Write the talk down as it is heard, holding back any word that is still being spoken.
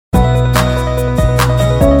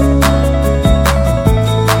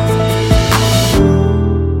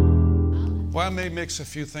may mix a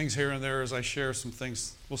few things here and there as I share some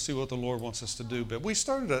things. We'll see what the Lord wants us to do. But we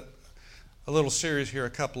started a little series here a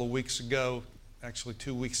couple of weeks ago, actually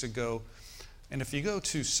 2 weeks ago. And if you go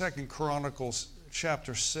to 2 Chronicles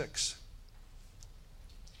chapter 6,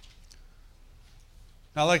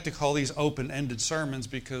 now I like to call these open-ended sermons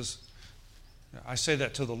because I say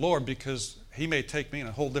that to the Lord because He may take me in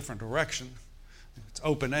a whole different direction. It's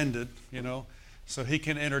open-ended, so He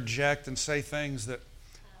can interject and say things that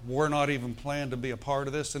we're not even planned to be a part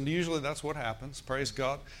of this. And usually that's what happens, praise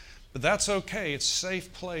God. But that's okay. It's a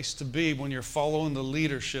safe place to be when you're following the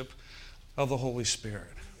leadership of the Holy Spirit.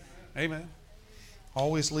 Amen.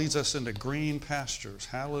 Always leads us into green pastures.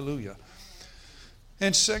 Hallelujah.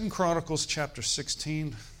 In 2 Chronicles chapter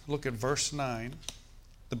 16, look at verse 9.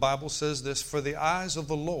 The Bible says this, "For the eyes of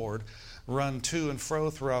the Lord run to and fro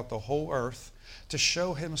throughout the whole earth to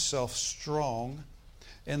show Himself strong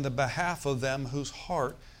in the behalf of them whose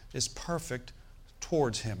heart is perfect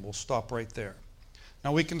towards Him." We'll stop right there.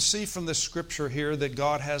 Now we can see from this scripture here that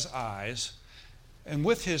God has eyes. And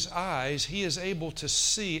with His eyes, He is able to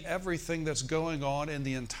see everything that's going on in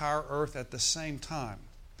the entire earth at the same time.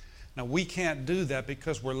 Now we can't do that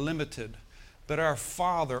because we're limited. But our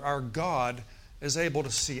Father, our God, is able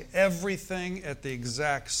to see everything at the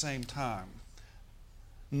exact same time.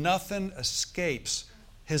 Nothing escapes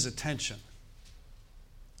His attention.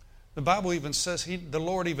 The Bible even says the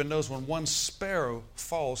Lord even knows when one sparrow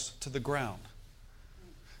falls to the ground.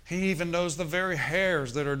 He even knows the very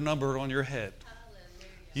hairs that are numbered on your head.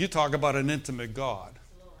 You talk about an intimate God.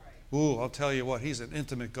 Ooh, I'll tell you what, He's an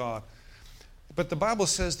intimate God. But the Bible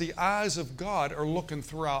says the eyes of God are looking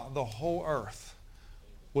throughout the whole earth.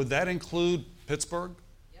 Would that include Pittsburgh?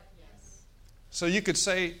 Yep. Yes. So you could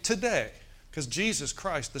say today, because Jesus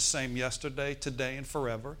Christ the same yesterday, today, and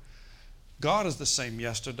forever. God is the same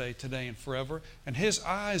yesterday, today, and forever. And His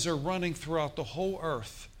eyes are running throughout the whole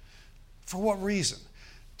earth. For what reason?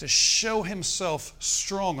 To show Himself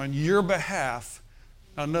strong on your behalf.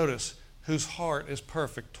 Now notice, whose heart is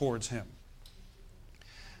perfect towards Him.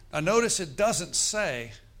 Now notice it doesn't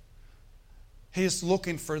say He's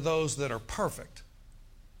looking for those that are perfect.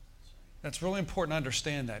 That's really important to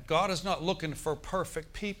understand that. God is not looking for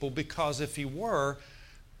perfect people because if He were,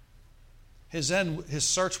 His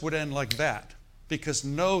search would end like that. Because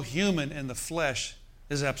no human in the flesh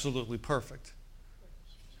is absolutely perfect.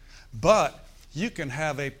 But you can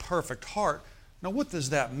have a perfect heart. Now what does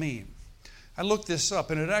that mean? I looked this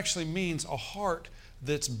up and it actually means a heart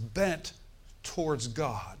that's bent towards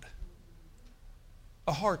God.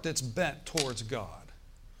 A heart that's bent towards God.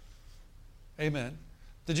 Amen.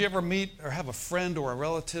 Did you ever meet or have a friend or a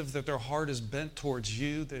relative that their heart is bent towards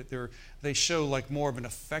you? That they show like more of an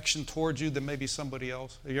affection towards you than maybe somebody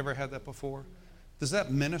else? Have you ever had that before? Does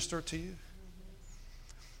that minister to you?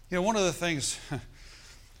 One of the things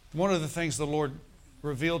the Lord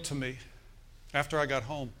revealed to me after I got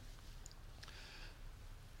home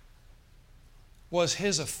was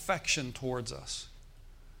His affection towards us.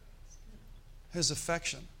 His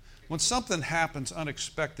affection. When something happens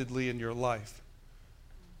unexpectedly in your life,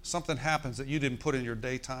 something happens that you didn't put in your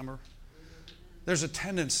day timer, there's a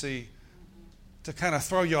tendency to kind of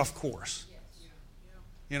throw you off course.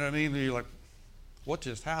 You know what I mean? You're like, what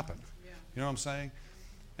just happened? You know what I'm saying?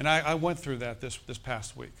 And I went through that this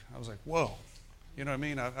past week. I was like, whoa. You know what I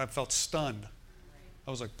mean? I felt stunned.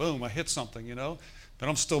 I was like, boom, I hit something, But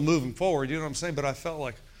I'm still moving forward, you know what I'm saying? But I felt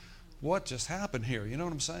like, what just happened here? You know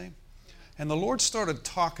what I'm saying? And the Lord started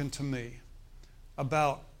talking to me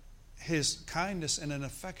about His kindness and an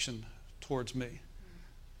affection towards me.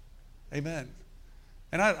 Amen.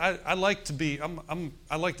 And I like to be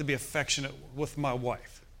I like to be affectionate with my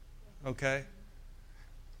wife. Okay?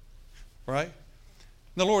 Right?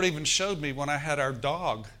 And the Lord even showed me when I had our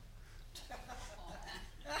dog.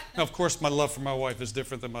 Now, of course, my love for my wife is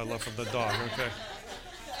different than my love for the dog, okay?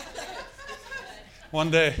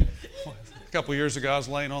 One day, a couple years ago, I was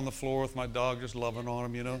laying on the floor with my dog, just loving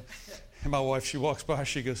on him, And my wife, she walks by,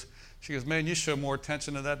 she goes, man, you show more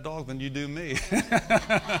attention to that dog than you do me.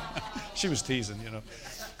 She was teasing,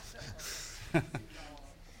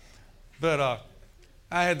 But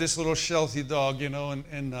I had this little Sheltie dog,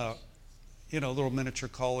 and little miniature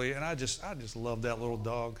collie, and I just love that little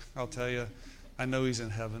dog. I'll tell you, I know he's in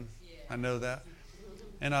heaven. I know that.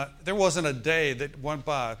 And there wasn't a day that went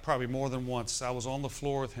by, probably more than once, I was on the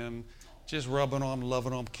floor with him, just rubbing on him,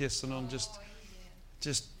 loving him, kissing him, just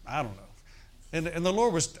I don't know. And the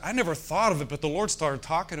Lord I never thought of it, but the Lord started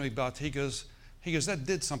talking to me about it. He goes, that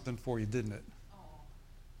did something for you, didn't it?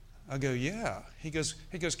 I go, yeah. He goes,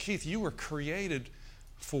 Keith, you were created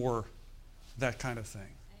for that kind of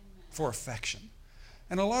thing, for affection.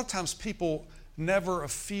 And a lot of times people never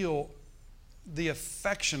feel the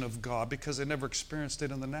affection of God because they never experienced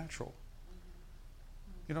it in the natural.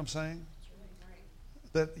 You know what I'm saying?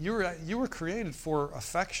 That you were created for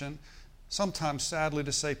affection. Sometimes, sadly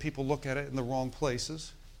to say, people look at it in the wrong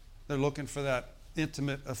places. They're looking for that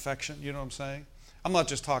intimate affection. You know what I'm saying? I'm not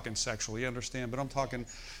just talking sexually, you understand, but I'm talking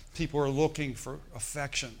people are looking for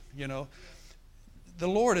affection, you know. The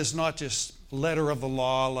Lord is not just letter of the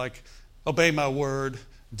law, like obey my word,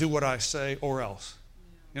 do what I say, or else.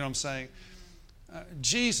 You know what I'm saying?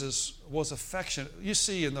 Jesus was affectionate. You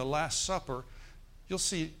see in the Last Supper, you'll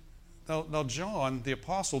see, now John, the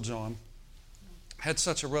Apostle John, had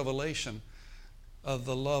such a revelation of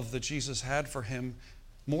the love that Jesus had for him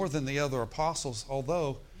more than the other apostles,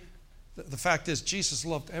 although the fact is Jesus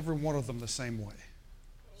loved every one of them the same way.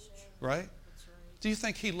 Right? Do you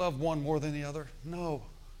think he loved one more than the other? No,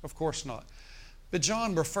 of course not. But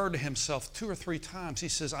John referred to himself 2 or 3 times. He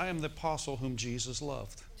says, I am the apostle whom Jesus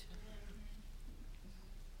loved.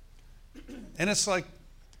 And it's like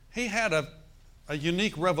he had a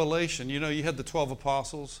unique revelation. You know, you had the 12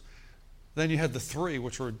 apostles, then you had the 3,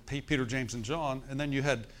 which were Peter, James, and John, and then you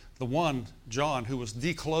had the one, John, who was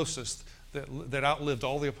the closest that outlived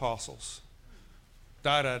all the apostles.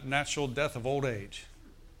 Died a natural death of old age.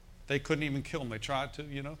 They couldn't even kill him. They tried to,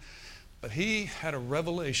 you know. But he had a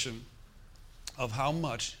revelation of how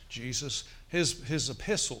much Jesus, his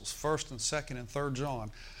epistles, 1st and 2nd and 3rd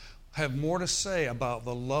John, have more to say about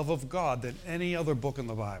the love of God than any other book in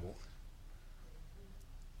the Bible.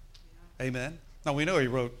 Amen. Now we know he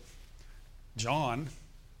wrote John,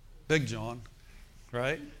 Big John,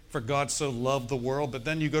 right? For God so loved the world. But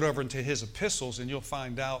then you go over into his epistles and you'll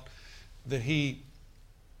find out that he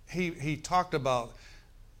talked about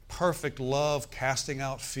perfect love, casting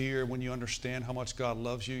out fear when you understand how much God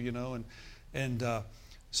loves you, you know. And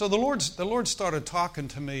so the Lord started talking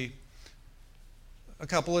to me a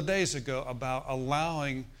couple of days ago about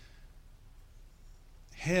allowing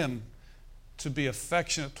him to be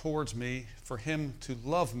affectionate towards me, for him to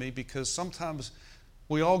love me, because sometimes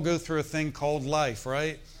we all go through a thing called life,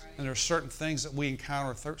 right? And there are certain things that we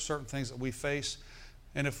encounter, certain things that we face.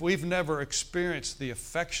 And if we've never experienced the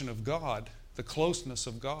affection of God, the closeness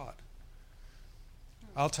of God,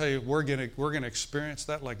 I'll tell you, we're gonna experience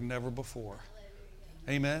that like never before.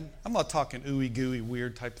 Amen? I'm not talking ooey gooey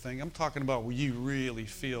weird type thing. I'm talking about where you really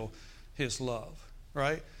feel his love,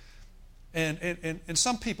 right? And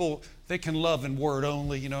some people, they can love in word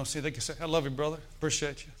only, you know. See, they can say, I love you, brother.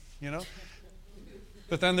 Appreciate you, you know.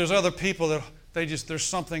 But then there's other people that there's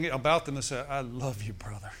something about them that say, I love you,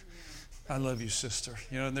 brother. I love you, sister.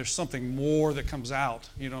 You know, and there's something more that comes out,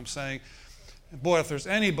 you know what I'm saying? Boy, if there's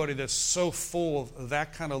anybody that's so full of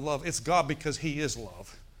that kind of love, it's God, because he is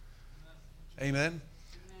love. Amen?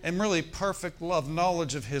 And really perfect love,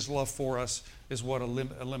 knowledge of his love for us is what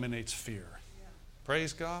eliminates fear.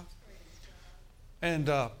 Praise God. And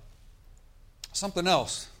something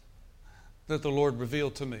else that the Lord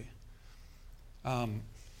revealed to me, and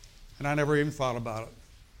I never even thought about it,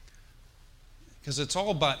 because it's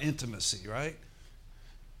all about intimacy, right?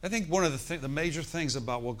 I think one of the major things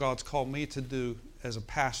about what God's called me to do as a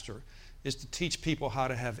pastor is to teach people how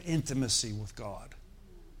to have intimacy with God.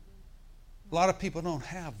 A lot of people don't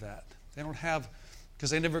have that. They don't have,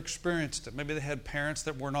 because they never experienced it. Maybe they had parents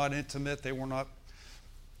that were not intimate. They were not,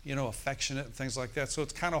 you know, affectionate and things like that. So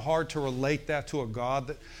it's kind of hard to relate that to a God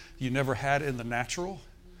that you never had in the natural.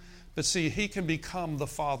 But see, he can become the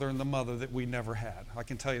father and the mother that we never had. I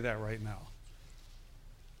can tell you that right now.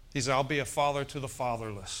 He said, I'll be a father to the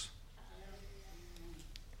fatherless.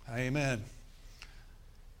 Amen.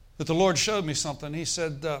 But the Lord showed me something. He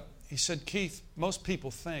said, Keith, most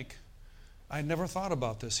people think, I never thought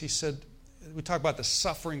about this. He said, we talk about the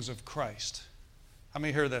sufferings of Christ. How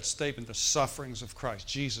many hear that statement, the sufferings of Christ?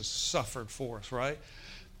 Jesus suffered for us, right?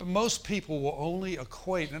 But most people will only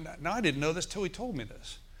equate, and now I didn't know this till he told me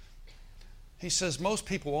this. He says, most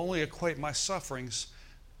people only equate my sufferings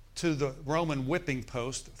to the Roman whipping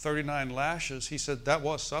post, 39 lashes. He said that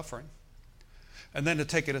was suffering. And then to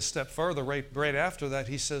take it a step further, right after that,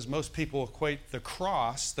 he says most people equate the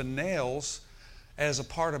cross, the nails, as a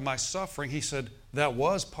part of my suffering. He said that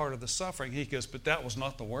was part of the suffering. He goes, but that was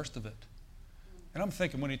not the worst of it. And I'm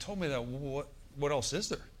thinking, when he told me that, what else is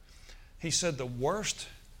there? He said the worst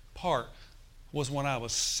part was when I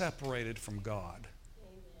was separated from God.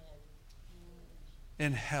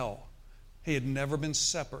 In hell. He had never been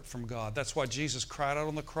separate from God. That's why Jesus cried out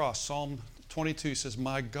on the cross. Psalm 22 says,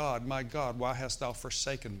 my God, why hast thou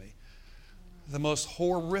forsaken me? The most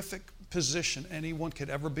horrific position anyone could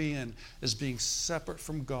ever be in is being separate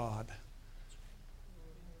from God.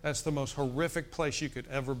 That's the most horrific place you could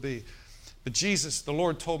ever be. But Jesus, the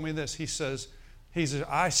Lord told me this. He says,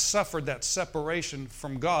 I suffered that separation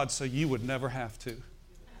from God so you would never have to.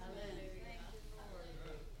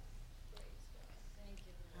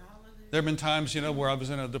 There have been times, where I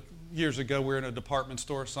was years ago, we were in a department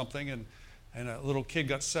store or something, and a little kid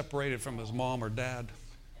got separated from his mom or dad.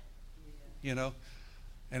 And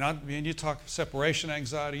you talk separation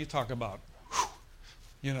anxiety, you talk about,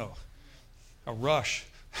 a rush.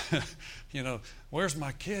 Where's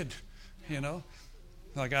my kid?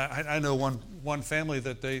 Like I know one family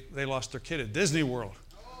that they lost their kid at Disney World.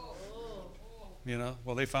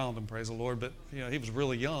 Well, they found him, praise the Lord, but he was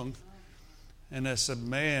really young. And they said,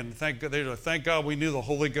 man, thank God we knew the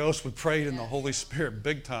Holy Ghost. We prayed in the Holy Spirit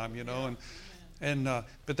big time,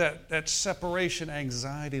 but that separation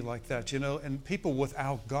anxiety like that, and people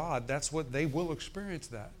without God, that's what they will experience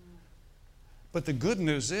that. But the good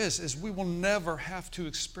news is we will never have to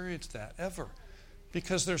experience that ever,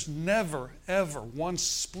 because there's never, ever one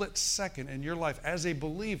split second in your life as a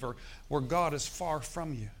believer where God is far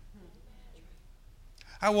from you.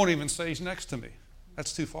 I won't even say He's next to me.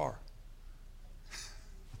 That's too far.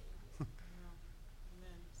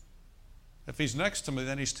 If He's next to me,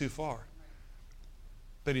 then He's too far.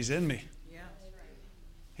 But He's in me.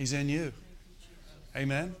 He's in you.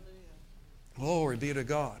 Amen? Glory be to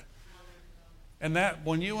God. And that,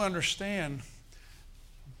 when you understand,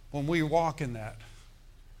 when we walk in that,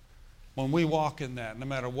 no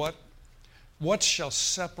matter what shall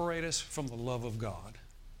separate us from the love of God?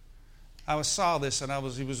 I saw this, and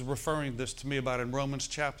he was referring this to me about in Romans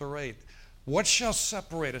chapter 8. What shall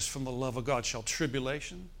separate us from the love of God? Shall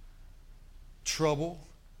tribulation, trouble,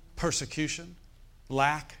 persecution,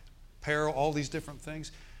 lack, peril, all these different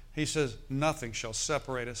things? He says, nothing shall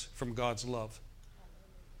separate us from God's love.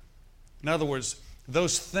 In other words,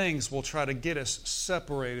 those things will try to get us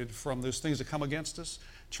separated from those things that come against us,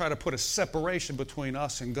 try to put a separation between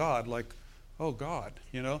us and God, like, oh God,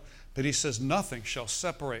 But He says, nothing shall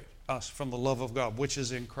separate us from the love of God, which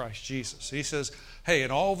is in Christ Jesus. He says, hey,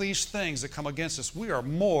 in all these things that come against us, we are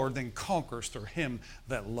more than conquerors through Him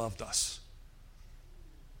that loved us.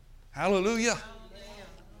 Hallelujah.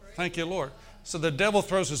 Thank you, Lord. So the devil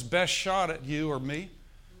throws his best shot at you or me,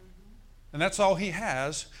 and that's all he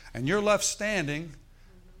has, and you're left standing,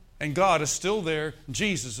 and God is still there.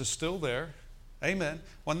 Jesus is still there. Amen.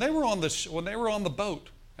 When they were on the boat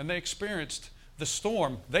and they experienced the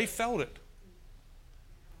storm, they felt it,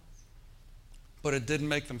 but it didn't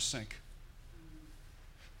make them sink.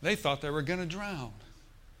 They thought they were going to drown,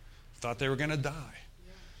 thought they were going to die,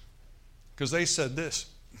 because they said this.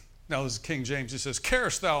 Now, this is King James. He says,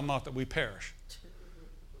 "Carest thou not that we perish?"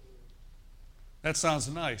 That sounds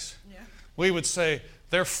nice. Yeah. We would say,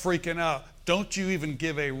 they're freaking out. Don't you even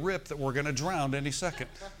give a rip that we're going to drown any second.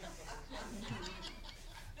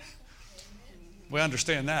 We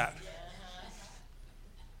understand that.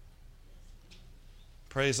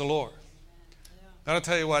 Praise the Lord. I'll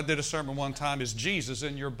tell you what, I did a sermon one time, is Jesus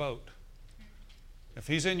in your boat? If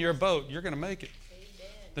He's in your boat, you're going to make it.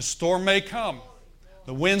 The storm may come.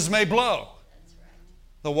 The winds may blow.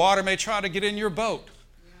 The water may try to get in your boat.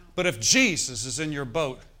 But if Jesus is in your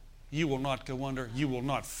boat, you will not go under. You will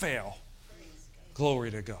not fail. Glory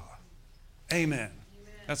to God. Amen.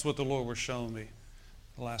 That's what the Lord was showing me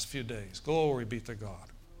the last few days. Glory be to God.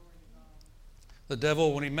 The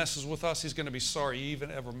devil, when he messes with us, he's going to be sorry he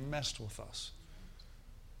even ever messed with us.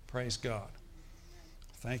 Praise God.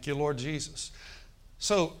 Thank you, Lord Jesus.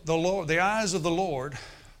 So the eyes of the Lord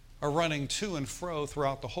are running to and fro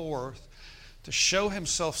throughout the whole earth to show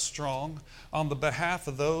Himself strong on the behalf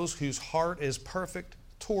of those whose heart is perfect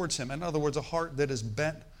towards Him. In other words, a heart that is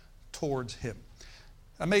bent towards Him.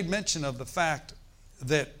 I made mention of the fact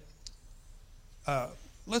that,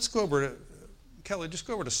 let's go over to, Kelly, just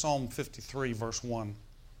go over to Psalm 53, verse 1.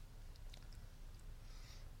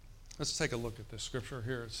 Let's take a look at this scripture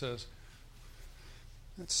here. It says,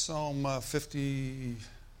 it's Psalm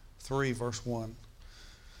 53, verse 1.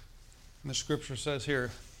 And the scripture says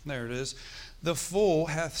here, there it is, "The fool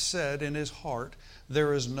hath said in his heart,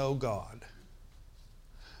 there is no God.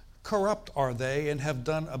 Corrupt are they, and have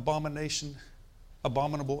done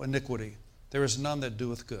abominable iniquity. There is none that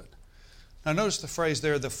doeth good." Now notice the phrase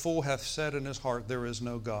there, "the fool hath said in his heart, there is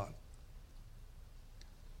no God."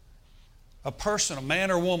 A person, a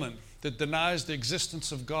man or woman, that denies the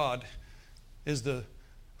existence of God is the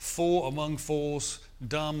fool among fools,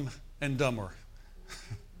 dumb and dumber.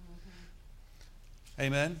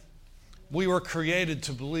 Amen? We were created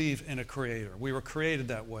to believe in a Creator. We were created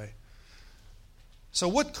that way. So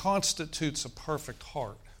what constitutes a perfect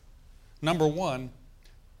heart? Number one,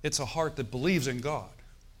 it's a heart that believes in God.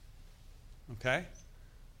 Okay?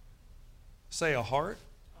 Say a heart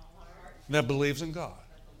that believes in God.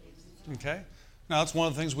 Okay? Now, that's one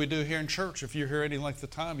of the things we do here in church. If you're here any length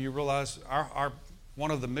of time, you realize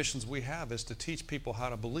one of the missions we have is to teach people how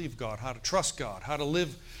to believe God, how to trust God, how to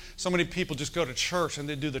live. So many people just go to church and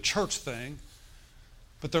they do the church thing,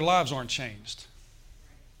 but their lives aren't changed.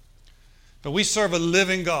 But we serve a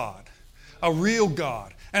living God, a real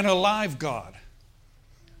God, and a live God.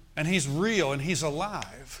 And He's real and He's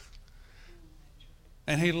alive.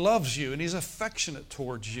 And He loves you and He's affectionate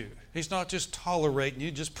towards you. He's not just tolerating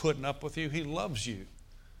you, just putting up with you. He loves you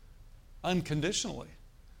unconditionally.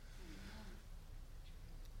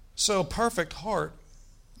 So a perfect heart,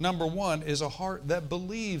 number one, is a heart that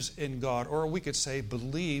believes in God, or we could say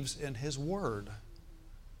believes in His Word.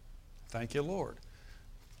 Thank you, Lord.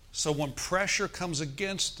 So when pressure comes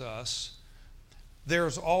against us,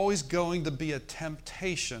 there's always going to be a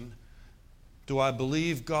temptation. Do I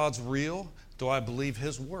believe God's real? Do I believe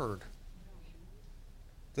His Word?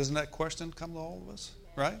 Doesn't that question come to all of us?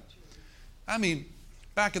 Right? I mean,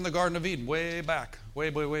 back in the Garden of Eden, way back,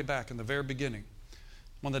 way back in the very beginning,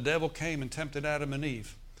 when the devil came and tempted Adam and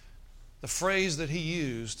Eve, the phrase that he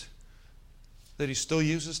used, that he still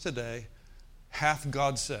uses today, hath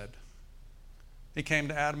God said. He came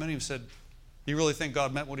to Adam and Eve and said, "You really think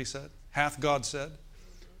God meant what He said? Hath God said?"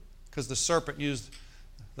 Because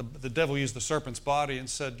the devil used the serpent's body and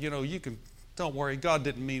said, don't worry, God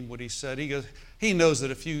didn't mean what He said. He knows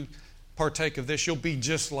that if you partake of this, you'll be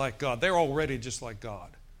just like God. They're already just like God.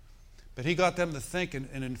 But he got them to think in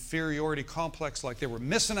an inferiority complex, like they were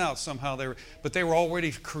missing out somehow. But they were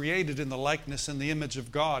already created in the likeness and the image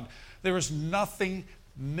of God. There was nothing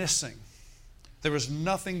missing. There was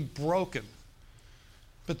nothing broken.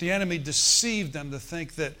 But the enemy deceived them to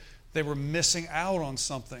think that they were missing out on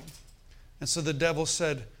something. And so the devil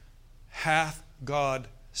said, hath God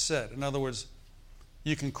said. In other words,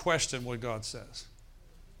 you can question what God says.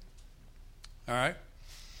 All right?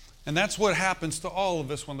 And that's what happens to all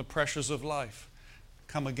of us when the pressures of life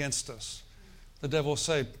come against us. The devil will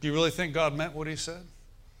say, do you really think God meant what He said?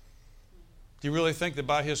 Do you really think that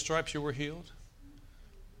by His stripes you were healed?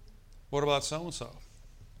 What about so-and-so?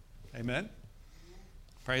 Amen?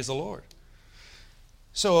 Praise the Lord.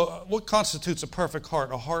 So what constitutes a perfect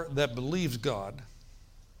heart? A heart that believes God.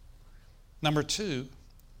 Number 2,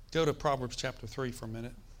 go to Proverbs chapter 3 for a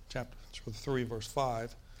minute. Chapter 3, verse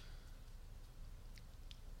 5.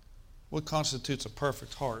 What constitutes a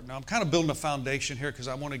perfect heart? Now, I'm kind of building a foundation here because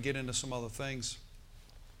I want to get into some other things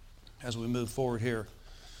as we move forward here.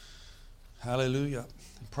 Hallelujah.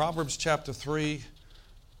 In Proverbs chapter 3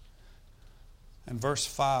 and verse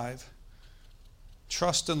 5,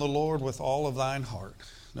 trust in the Lord with all of thine heart.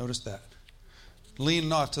 Notice that. Lean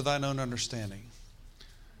not to thine own understanding.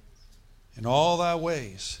 In all thy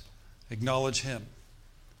ways acknowledge Him,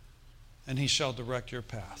 and He shall direct your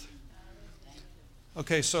path.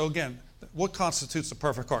 Okay, so again, what constitutes a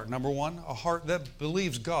perfect heart? Number 1, a heart that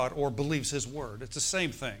believes God or believes His Word. It's the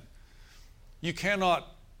same thing. You cannot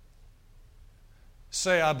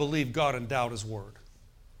say, I believe God and doubt His Word.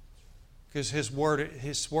 Because His Word,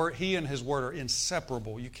 He and His Word are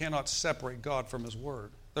inseparable. You cannot separate God from His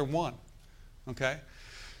Word. They're one. Okay?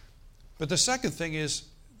 But the second thing is,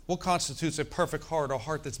 what constitutes a perfect heart, a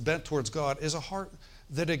heart that's bent towards God, is a heart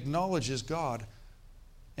that acknowledges God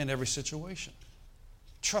in every situation.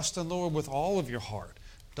 Trust in the Lord with all of your heart.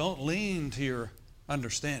 Don't lean to your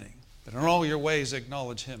understanding, but in all your ways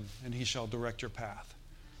acknowledge Him, and He shall direct your path.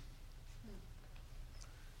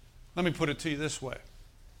 Let me put it to you this way.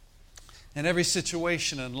 In every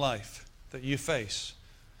situation in life that you face,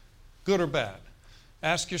 good or bad,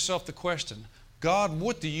 ask yourself the question, God,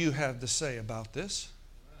 what do you have to say about this?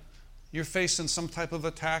 You're facing some type of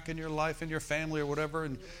attack in your life, in your family or whatever,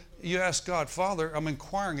 and you ask God, Father, I'm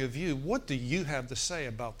inquiring of you, what do you have to say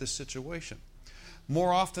about this situation?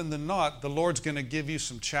 More often than not, the Lord's going to give you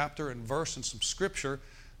some chapter and verse and some scripture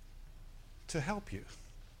to help you.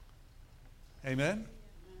 Amen?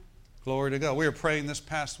 Glory to God. We were praying this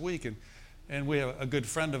past week, and we have a good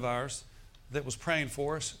friend of ours that was praying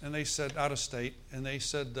for us, and they said, out of state, and they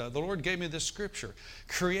said, the Lord gave me this scripture,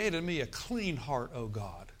 create in me a clean heart, O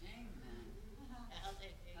God.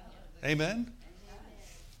 Amen?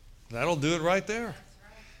 That'll do it right there.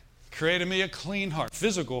 Create in me a clean heart,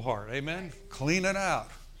 physical heart. Amen? Clean it out.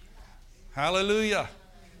 Hallelujah.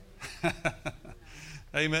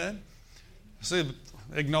 Amen? See,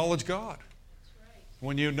 acknowledge God.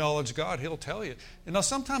 When you acknowledge God, He'll tell you. And now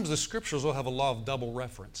sometimes the scriptures will have a law of double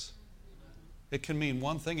reference. It can mean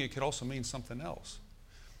one thing, it could also mean something else.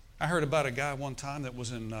 I heard about a guy one time that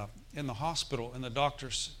was in the hospital, and the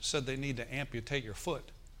doctors said they need to amputate your foot.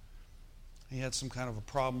 He had some kind of a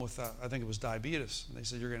problem with, I think it was diabetes. And they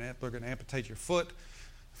said, they're going to amputate your foot.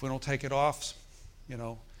 If we don't take it off,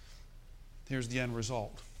 here's the end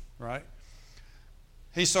result, right?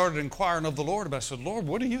 He started inquiring of the Lord about it. I said, Lord,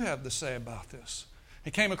 what do you have to say about this?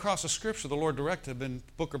 He came across a scripture the Lord directed him in the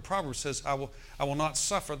book of Proverbs. Says, I will not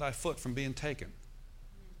suffer thy foot from being taken.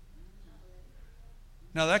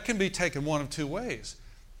 Now that can be taken one of two ways.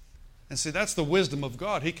 And see, that's the wisdom of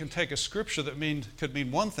God. He can take a scripture that could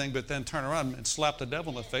mean one thing, but then turn around and slap the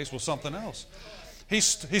devil in the face with something else. He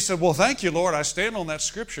said, well, thank you, Lord. I stand on that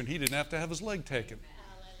scripture. And he didn't have to have his leg taken.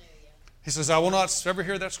 He says, I will not, ever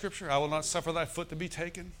hear that scripture? I will not suffer thy foot to be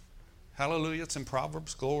taken. Hallelujah. It's in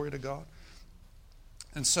Proverbs. Glory to God.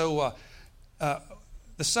 And so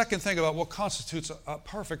the second thing about what constitutes a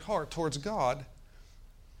perfect heart towards God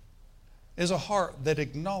is a heart that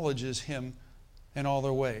acknowledges Him in all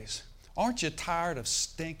their ways. Aren't you tired of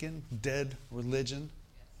stinking, dead religion?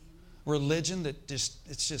 Religion that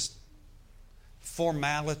it's just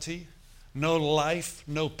formality, no life,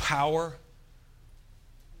 no power,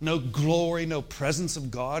 no glory, no presence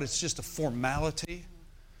of God. It's just a formality.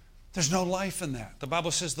 There's no life in that. The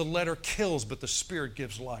Bible says the letter kills, but the Spirit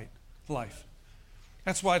gives life.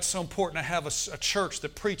 That's why it's so important to have a church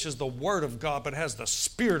that preaches the Word of God, but has the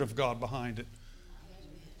Spirit of God behind it.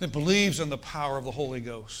 That believes in the power of the Holy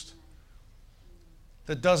Ghost.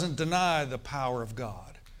 That doesn't deny the power of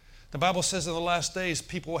God. The Bible says in the last days,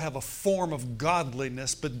 people will have a form of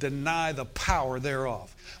godliness, but deny the power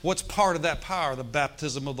thereof. What's part of that power? The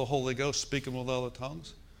baptism of the Holy Ghost, speaking with other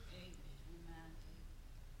tongues.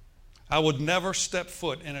 I would never step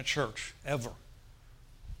foot in a church, ever,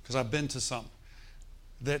 because I've been to some,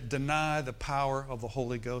 that deny the power of the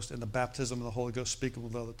Holy Ghost and the baptism of the Holy Ghost, speaking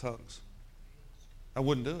with other tongues. I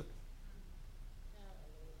wouldn't do it.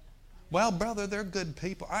 Well, brother, they're good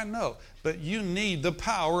people. I know, but you need the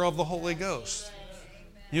power of the Holy Ghost.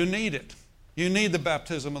 You need it. You need the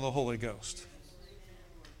baptism of the Holy Ghost.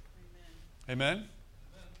 Amen?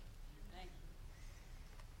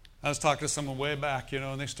 I was talking to someone way back,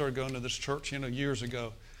 and they started going to this church, years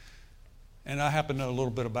ago. And I happen to know a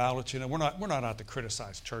little bit about it. We're not out to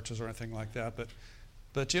criticize churches or anything like that, but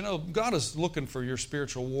God is looking for your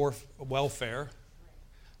spiritual welfare.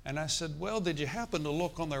 And I said, well, did you happen to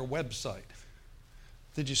look on their website?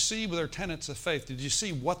 Did you see their tenets of faith? Did you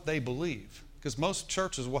see what they believe? Because most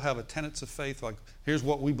churches will have a tenets of faith, like, here's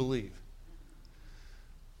what we believe.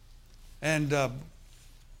 And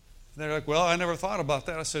they're like, well, I never thought about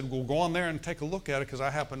that. I said, well, go on there and take a look at it, because I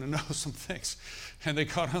happen to know some things. And they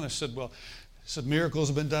got on and said, miracles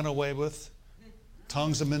have been done away with.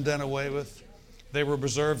 Tongues have been done away with. They were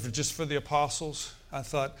reserved just for the apostles. I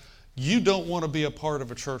thought, you don't want to be a part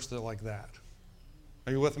of a church like that.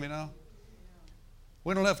 Are you with me now?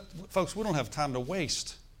 We don't have time to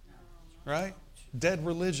waste. Right? Dead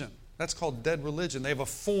religion. That's called dead religion. They have a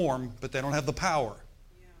form, but they don't have the power.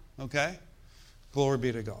 Okay? Glory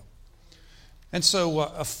be to God. And so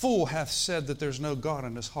a fool hath said that there's no God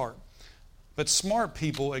in his heart. But smart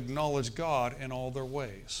people acknowledge God in all their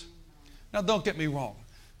ways. Now, don't get me wrong.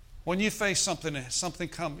 When you face something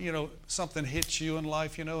hits you in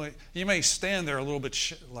life, you may stand there a little bit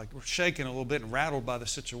shaken a little bit and rattled by the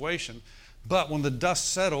situation. But when the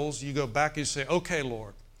dust settles, you go back and you say, okay,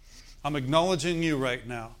 Lord, I'm acknowledging you right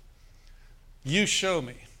now. You show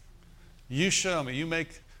me. You show me.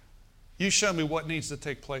 You show me what needs to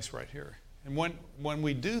take place right here. And when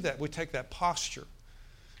we do that, we take that posture.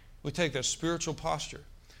 We take that spiritual posture.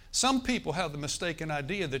 Some people have the mistaken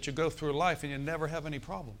idea that you go through life and you never have any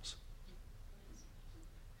problems.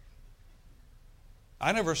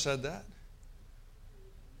 I never said that.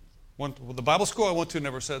 The Bible school I went to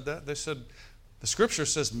never said that. They said, the Scripture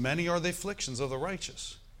says, many are the afflictions of the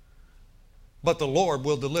righteous, but the Lord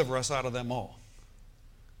will deliver us out of them all.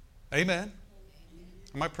 Amen.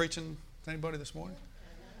 Am I preaching to anybody this morning?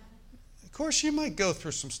 Of course, you might go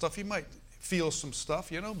through some stuff. You might feel some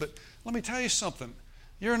stuff, but let me tell you something.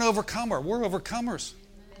 You're an overcomer. We're overcomers.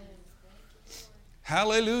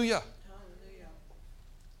 Hallelujah.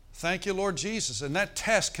 Thank you, Lord Jesus. And that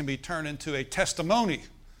test can be turned into a testimony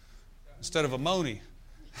instead of a money.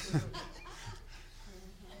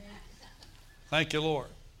 Thank you, Lord.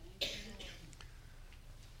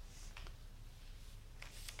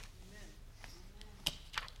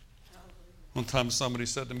 One time somebody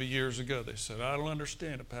said to me years ago, they said, I don't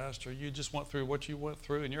understand it, Pastor. You just went through what you went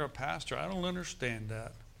through, and you're a pastor. I don't understand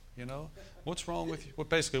that. What's wrong with you?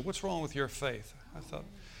 What's wrong with your faith? I thought,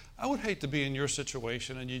 I would hate to be in your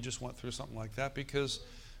situation and you just went through something like that, because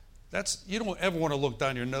you don't ever want to look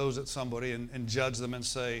down your nose at somebody and judge them and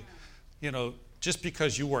say, just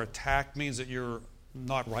because you were attacked means that you're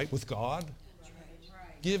not right with God.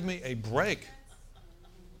 Give me a break.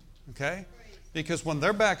 Okay? Because when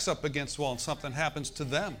their back's up against the wall and something happens to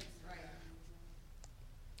them,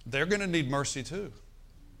 they're going to need mercy too.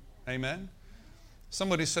 Amen?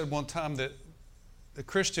 Somebody said one time that the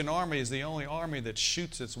Christian army is the only army that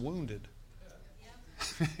shoots its wounded.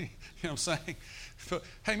 You know what I'm saying? But,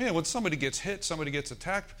 hey, man, when somebody gets hit, somebody gets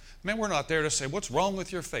attacked, man, we're not there to say, what's wrong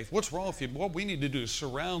with your faith? What's wrong with you? What we need to do is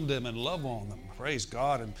surround them and love on them. Praise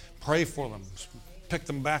God and pray for them. Pick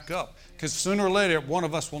them back up. Because sooner or later, one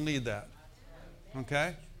of us will need that.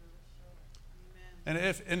 Okay? And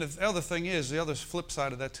the other thing is, the other flip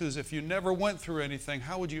side of that too, is if you never went through anything,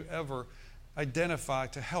 how would you ever identify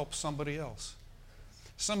to help somebody else?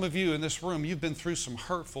 Some of you in this room, you've been through some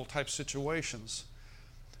hurtful type situations.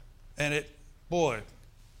 And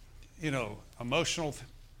emotional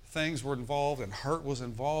things were involved and hurt was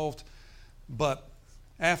involved. But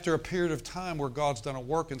after a period of time where God's done a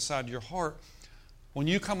work inside your heart, when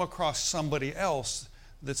you come across somebody else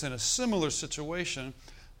that's in a similar situation,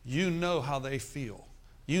 you know how they feel.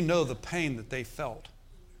 You know the pain that they felt.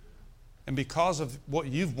 And because of what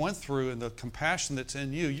you've went through and the compassion that's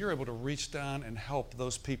in you, you're able to reach down and help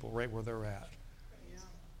those people right where they're at. Yeah.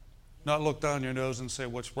 Not look down your nose and say,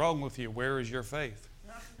 what's wrong with you? Where is your faith?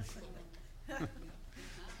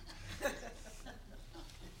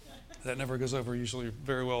 That never goes over usually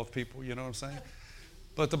very well with people, you know what I'm saying?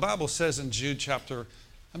 But the Bible says in Jude chapter,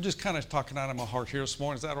 I'm just kind of talking out of my heart here this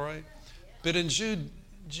morning, is that all right? But in Jude,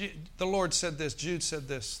 the Lord said this, Jude said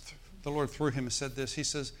this, the Lord through him said this, He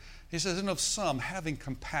says, and of some, having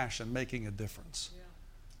compassion, making a difference.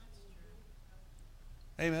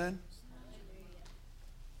 Amen?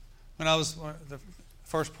 When I was, the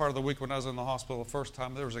first part of the week when I was in the hospital the first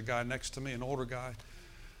time, there was a guy next to me, an older guy.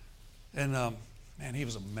 And, man, he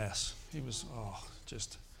was a mess. He was,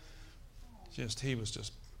 he was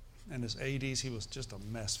just, in his 80s, he was just a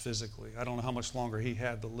mess physically. I don't know how much longer he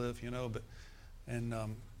had to live, but,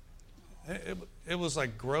 it was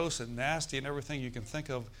like gross and nasty and everything you can think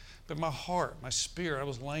of. But my heart, my spirit, I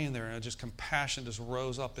was laying there and compassion just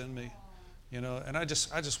rose up in me, and I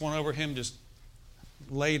just went over him, just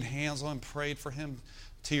laid hands on him, prayed for him.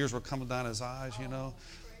 Tears were coming down his eyes,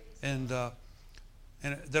 And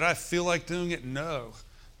did I feel like doing it? No.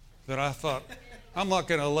 But I thought, I'm not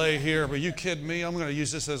going to lay here, but you kidding me? I'm going to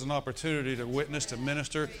use this as an opportunity to witness, to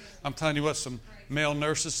minister. I'm telling you what, some male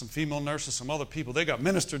nurses, some female nurses, some other people, they got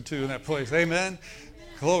ministered to in that place. Amen?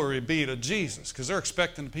 Glory be to Jesus. Because they're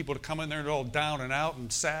expecting people to come in there and all down and out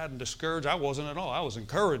and sad and discouraged. I wasn't at all. I was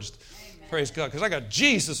encouraged. Amen. Praise God. Because I got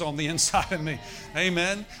Jesus on the inside of me.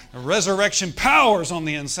 Amen? The resurrection power's on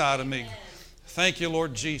the inside of me. Thank you,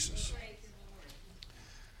 Lord Jesus.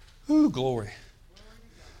 Ooh, glory.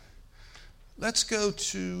 Let's go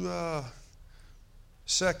to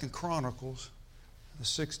 2 Chronicles, the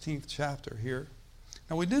 16th chapter here.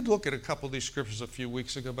 Now, we did look at a couple of these scriptures a few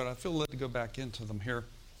weeks ago, but I feel led to go back into them here.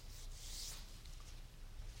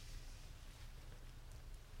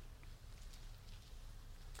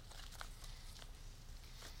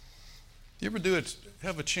 You ever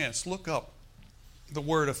have a chance, look up the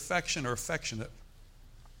word affection or affectionate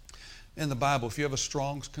in the Bible, if you have a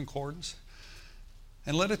Strong's Concordance.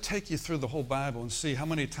 And let it take you through the whole Bible and see how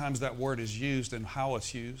many times that word is used and how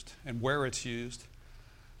it's used and where it's used.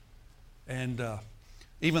 And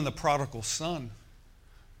even the prodigal son.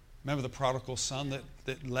 Remember the prodigal son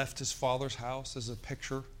that left his father's house as a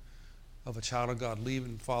picture of a child of God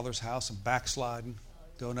leaving father's house and backsliding,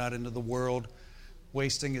 going out into the world,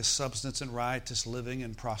 wasting his substance in riotous living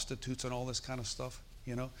and prostitutes and all this kind of stuff,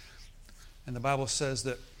 And the Bible says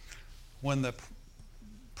that when the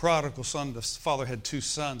prodigal son, the father had two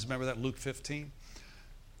sons. Remember that, Luke 15?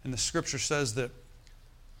 And the scripture says that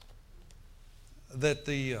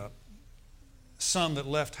the son that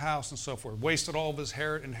left house and so forth, wasted all of his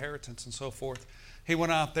inheritance and so forth. He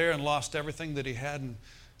went out there and lost everything that he had.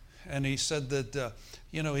 And he said that,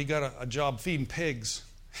 he got a job feeding pigs.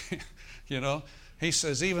 He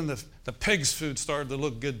says even the pig's food started to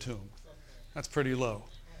look good to him. That's pretty low.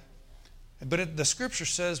 But the scripture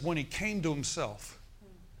says when he came to himself,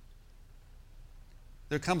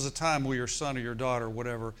 there comes a time where your son or your daughter or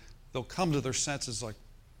whatever, they'll come to their senses like,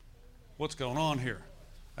 what's going on here?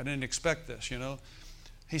 I didn't expect this,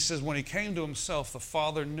 He says when he came to himself, the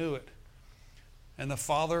father knew it. And the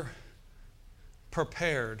father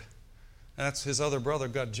prepared. And that's his other brother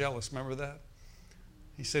got jealous. Remember that?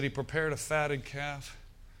 He said he prepared a fatted calf,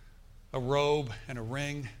 a robe, and a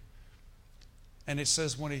ring. And it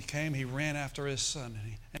says when he came, he ran after his son.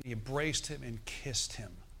 And he embraced him and kissed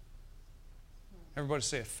him. Everybody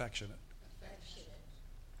say affectionate.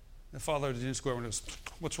 The father didn't just go over and goes,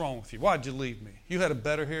 what's wrong with you? Why'd you leave me? You had it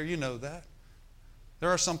better here. You know that. There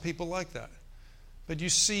are some people like that. But you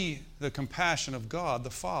see the compassion of God, the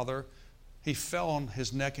Father. He fell on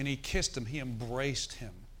his neck and he kissed him. He embraced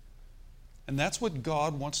him. And that's what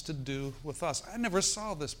God wants to do with us. I never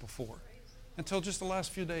saw this before until just the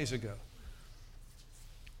last few days ago.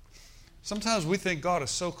 Sometimes we think God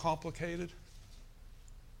is so complicated.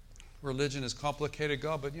 Religion is complicated,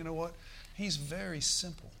 God, but you know what? He's very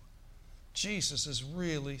simple. Jesus is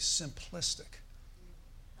really simplistic.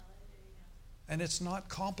 And it's not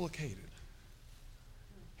complicated.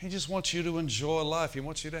 He just wants you to enjoy life. He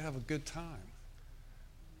wants you to have a good time.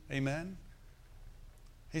 Amen?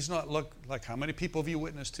 He's not, look, like how many people have you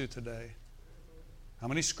witnessed to today? How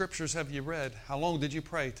many scriptures have you read? How long did you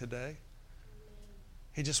pray today?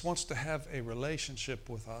 He just wants to have a relationship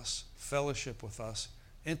with us, fellowship with us,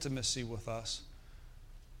 intimacy with us,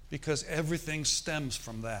 because everything stems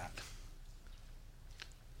from that.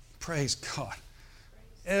 Praise God.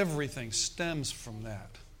 Everything stems from that.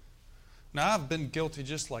 Now, I've been guilty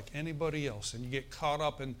just like anybody else, and you get caught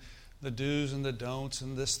up in the do's and the don'ts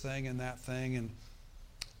and this thing and that thing, and,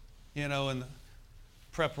 you know, and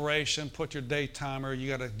preparation, put your day timer, you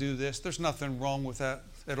got to do this. There's nothing wrong with that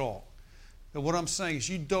at all. But what I'm saying is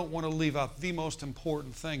you don't want to leave out the most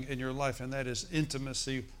important thing in your life, and that is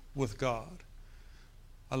intimacy with God.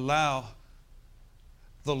 Allow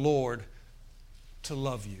the Lord to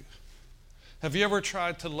love you. Have you ever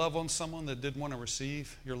tried to love on someone that didn't want to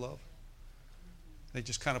receive your love? They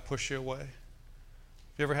just kind of push you away. Have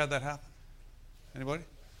you ever had that happen? Anybody?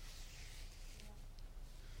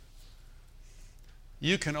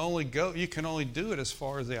 You can only do it as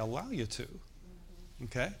far as they allow you to.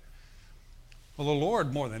 Okay? Well, the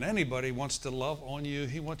Lord, more than anybody, wants to love on you.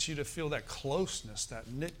 He wants you to feel that closeness, that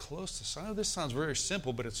knit closeness. I know this sounds very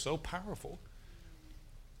simple, but it's so powerful.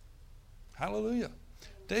 Hallelujah.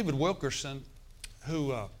 David Wilkerson,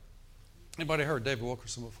 who, anybody heard David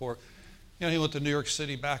Wilkerson before? You know, he went to New York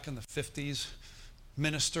City back in the 50s,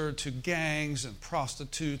 ministered to gangs and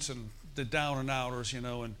prostitutes and the down and outers, you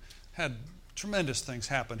know, and had tremendous things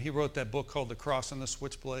happen. He wrote that book called The Cross and the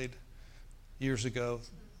Switchblade years ago.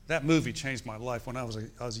 That movie changed my life when I was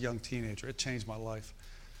a young teenager. It changed my life.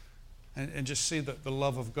 And just see the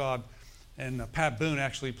love of God. And Pat Boone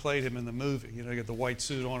actually played him in the movie. You know, he got the white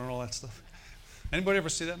suit on and all that stuff. Anybody ever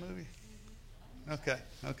see that movie? Okay,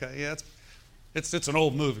 yeah, it's an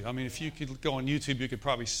old movie. I mean, if you could go on YouTube, you could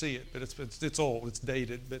probably see it, but it's old, it's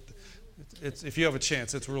dated, but if you have a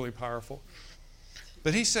chance, it's really powerful.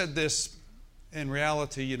 But he said this, in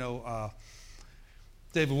reality, you know,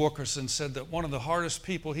 David Wilkerson said that one of the hardest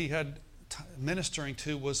people he had ministering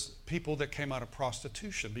to was people that came out of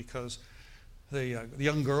prostitution, because the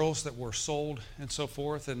young girls that were sold and so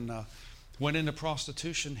forth and went into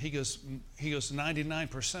prostitution. He goes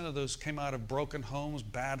 99% of those came out of broken homes,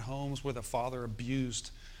 bad homes where the father abused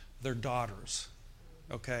their daughters.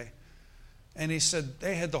 Okay? And he said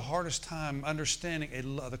they had the hardest time understanding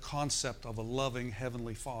the concept of a loving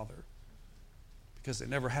heavenly Father, because they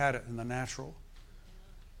never had it in the natural.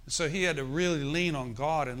 So he had to really lean on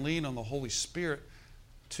God and lean on the Holy Spirit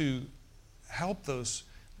to help those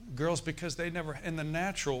girls, because they never, in the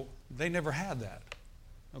natural, they never had that.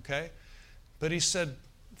 Okay? But he said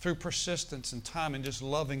through persistence and time and just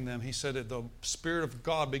loving them, he said that the Spirit of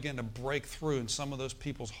God began to break through in some of those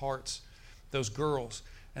people's hearts, those girls.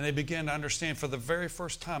 And they began to understand for the very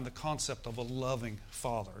first time the concept of a loving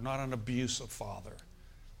Father, not an abusive Father.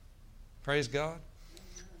 Praise God.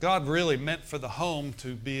 God really meant for the home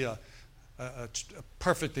to be a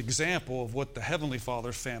perfect example of what the Heavenly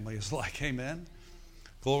Father's family is like. Amen.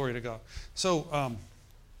 Glory to God. So,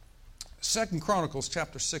 2 Chronicles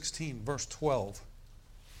chapter 16, verse 12.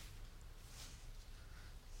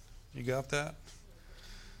 You got that?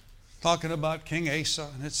 Talking about King Asa,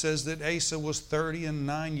 and it says that Asa was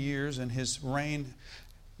 39 years, and his reign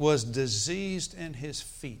was diseased in his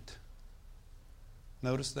feet.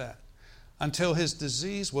 Notice that. Until his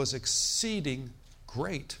disease was exceeding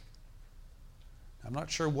great. I'm not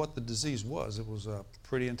sure what the disease was. It was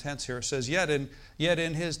pretty intense here. It says, yet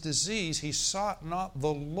in his disease he sought not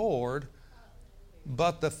the Lord,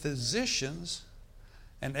 but the physicians,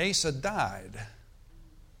 and Asa died.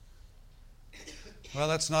 Well,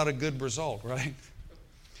 that's not a good result, right?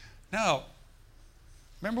 Now,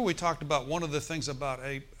 remember we talked about one of the things about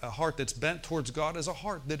a heart that's bent towards God is a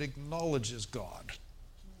heart that acknowledges God.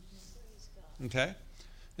 Okay?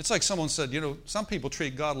 It's like someone said, you know, some people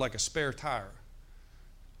treat God like a spare tire.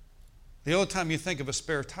 The only time you think of a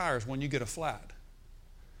spare tire is when you get a flat.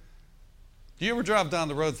 Do you ever drive down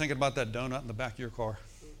the road thinking about that donut in the back of your car?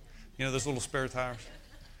 You know, those little spare tires?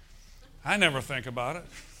 I never think about it.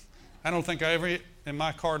 I don't think I ever, in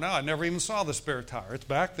my car now, I never even saw the spare tire. It's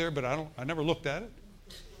back there, but I never looked at it.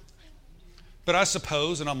 But I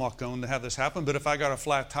suppose, and I'm not going to have this happen, but if I got a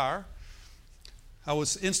flat tire, I would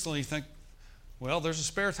instantly think, well, there's a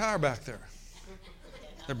spare tire back there.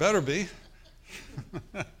 There better be.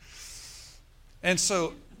 And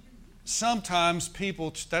so sometimes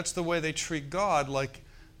people, that's the way they treat God, like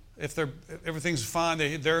if everything's fine,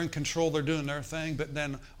 they're in control, they're doing their thing, but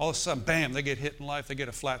then all of a sudden, bam, they get hit in life, they get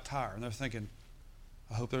a flat tire, and they're thinking,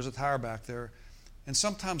 I hope there's a tire back there. And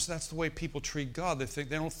sometimes that's the way people treat God. They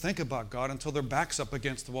don't think about God until their back's up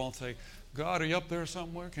against the wall and say, God, are you up there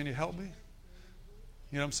somewhere? Can you help me?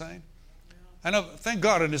 You know what I'm saying? I know, thank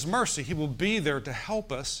God in His mercy, He will be there to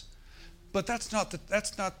help us. But that's not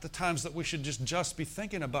the times that we should just be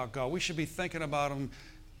thinking about God. We should be thinking about Him,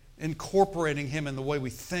 incorporating Him in the way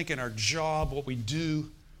we think, in our job, what we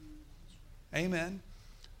do. Amen.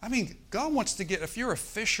 I mean, God wants to get, if you're a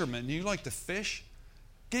fisherman, you like to fish,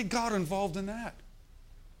 get God involved in that.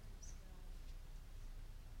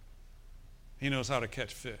 He knows how to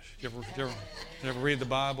catch fish. You ever read the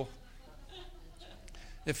Bible?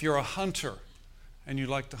 If you're a hunter and you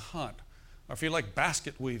like to hunt, or if you like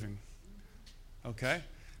basket weaving, okay?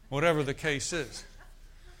 Whatever the case is.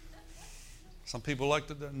 Some people like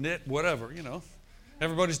to knit, whatever, you know.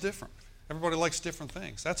 Everybody's different. Everybody likes different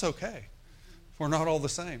things. That's okay. We're not all the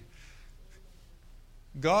same.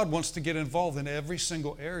 God wants to get involved in every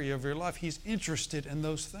single area of your life. He's interested in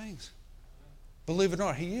those things. Believe it or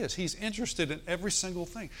not, He is. He's interested in every single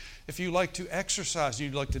thing. If you like to exercise and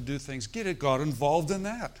you'd like to do things, get God involved in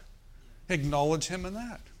that. Acknowledge Him in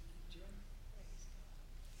that.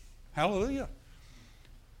 Hallelujah.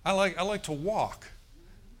 I like to walk,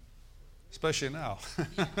 especially now.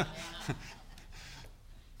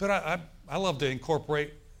 But I love to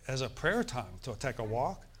incorporate as a prayer time, to take a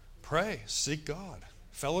walk, pray, seek God,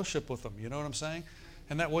 fellowship with Him. You know what I'm saying?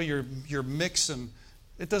 And that way you're mixing.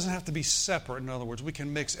 It doesn't have to be separate. In other words, we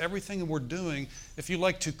can mix everything that we're doing. If you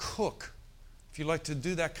like to cook, if you like to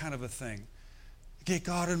do that kind of a thing, get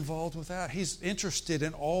God involved with that. He's interested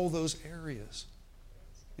in all those areas.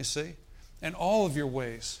 You see? In all of your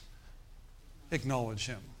ways, acknowledge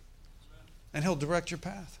Him. And He'll direct your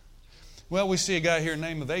path. Well, we see a guy here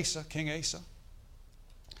named Asa, King Asa.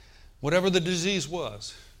 Whatever the disease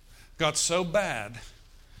was, got so bad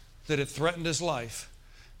that it threatened his life.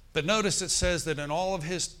 But notice it says that in all of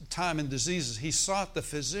his time in diseases, he sought the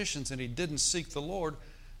physicians and he didn't seek the Lord,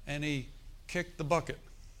 and he kicked the bucket.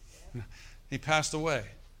 He passed away.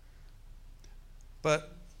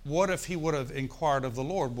 But what if he would have inquired of the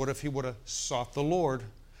Lord? What if he would have sought the Lord,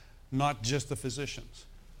 not just the physicians?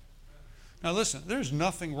 Now listen, there's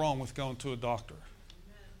nothing wrong with going to a doctor.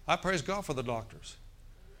 I praise God for the doctors.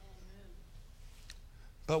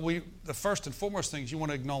 But the first and foremost thing is you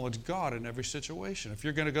want to acknowledge God in every situation. If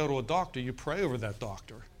you're going to go to a doctor, you pray over that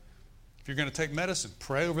doctor. If you're going to take medicine,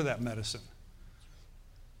 pray over that medicine.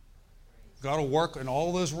 God will work in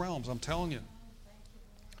all those realms, I'm telling you.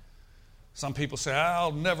 Some people say,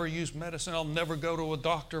 I'll never use medicine, I'll never go to a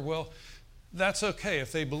doctor. Well, that's okay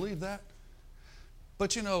if they believe that.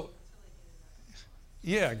 But you know,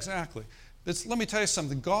 yeah, exactly. Let me tell you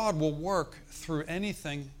something. God will work through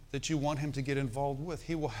anything that you want Him to get involved with.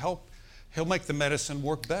 He will help. He'll make the medicine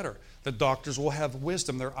work better. The doctors will have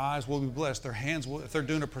wisdom. Their eyes will be blessed. Their hands will, if they're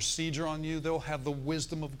doing a procedure on you, they'll have the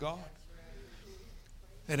wisdom of God.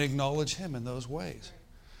 And acknowledge Him in those ways.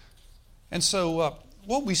 And so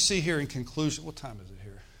what we see here in conclusion, what time is it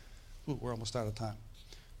here? Ooh, we're almost out of time.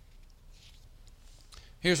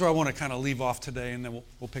 Here's where I want to kind of leave off today, and then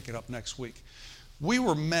we'll pick it up next week. We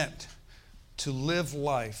were meant to live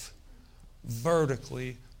life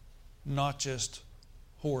vertically, not just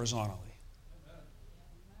horizontally.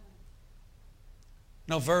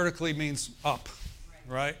 Now, vertically means up,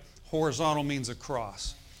 right? Horizontal means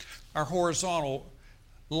across. Our horizontal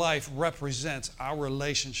life represents our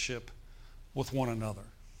relationship with one another.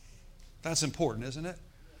 That's important, isn't it?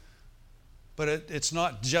 But it's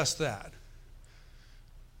not just that.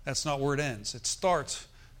 That's not where it ends. It starts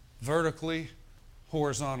vertically,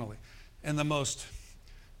 horizontally. And the most,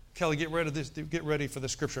 Kelly, get ready for the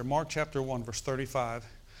scripture. Mark chapter 1, verse 35.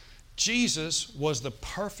 Jesus was the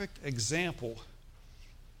perfect example,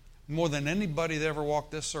 more than anybody that ever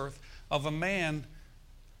walked this earth, of a man,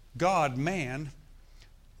 God, man,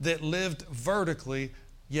 that lived vertically,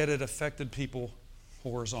 yet it affected people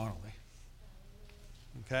horizontally.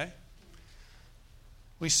 Okay?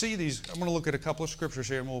 We see these. I'm going to look at a couple of scriptures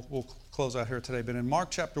here, and we'll close out here today. But in Mark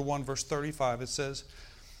chapter 1, verse 35, it says,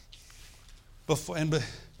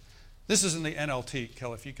 this is in the NLT.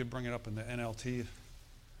 Kelly, if you could bring it up in the NLT.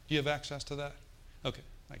 You have access to that? Okay,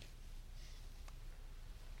 thank you.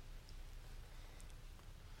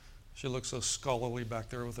 She looks so scholarly back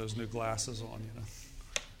there with those new glasses on, you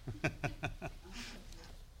know.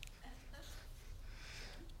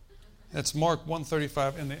 That's Mark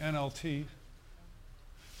 1:35 in the NLT.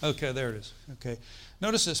 Okay, there it is. Okay.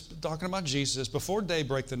 Notice this, talking about Jesus. Before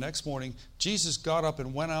daybreak the next morning, Jesus got up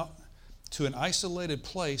and went out to an isolated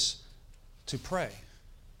place to pray.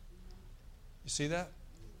 You see that?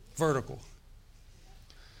 Vertical.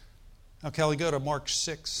 Now, Kelly, go to Mark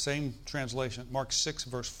 6, same translation. Mark 6,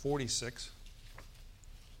 verse 46.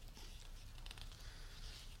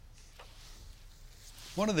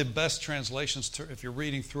 One of the best translations, if you're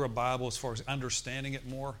reading through a Bible as far as understanding it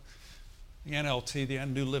more, the NLT, the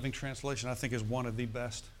New Living Translation, I think is one of the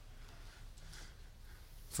best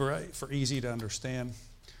for easy to understand.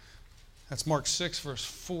 That's Mark 6, verse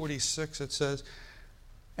 46. It says,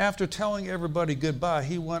 after telling everybody goodbye,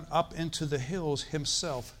 he went up into the hills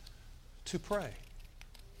himself to pray.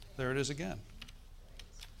 There it is again.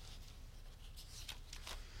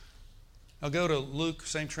 I'll go to Luke,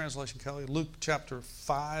 same translation, Kelly. Luke chapter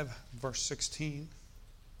 5, verse 16.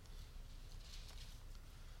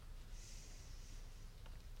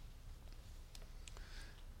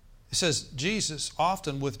 It says, Jesus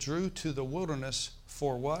often withdrew to the wilderness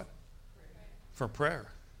for what? For prayer.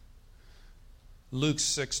 Luke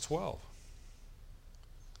 6:12.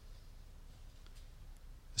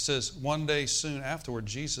 It says, one day soon afterward,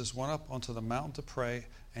 Jesus went up onto the mountain to pray,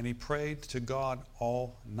 and he prayed to God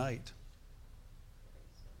all night.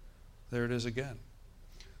 There it is again.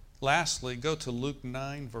 Lastly, go to Luke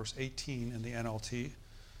 9, verse 18 in the NLT.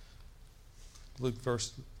 Luke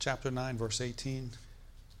chapter 9, verse 18.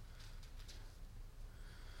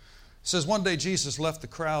 It says, one day Jesus left the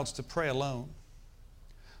crowds to pray alone.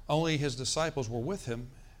 Only his disciples were with him,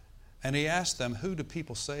 and he asked them, who do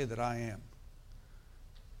people say that I am?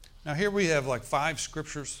 Now here we have like 5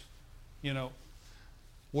 scriptures,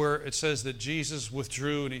 where it says that Jesus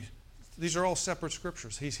withdrew, and these are all separate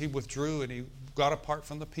scriptures. He withdrew and he got apart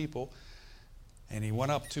from the people, and he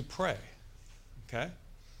went up to pray. Okay?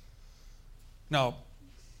 Now,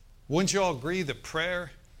 wouldn't you all agree that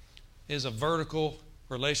prayer is a vertical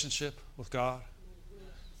relationship with God?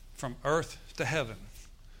 From earth to heaven.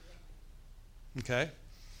 Okay?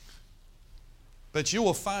 But you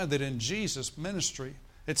will find that in Jesus' ministry,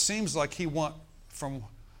 it seems like he went from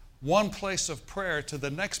one place of prayer to the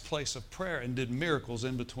next place of prayer and did miracles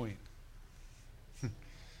in between.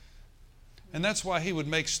 And that's why he would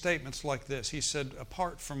make statements like this. He said,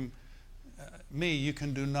 apart from me, you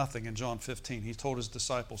can do nothing in John 15. He told his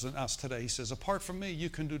disciples and us today, he says, apart from me, you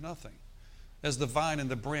can do nothing. As the vine and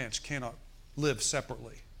the branch cannot live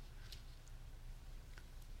separately.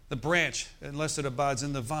 The branch, unless it abides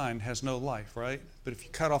in the vine, has no life, right? But if you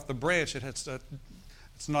cut off the branch,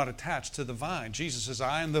 it's not attached to the vine. Jesus says,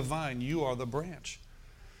 I am the vine, you are the branch.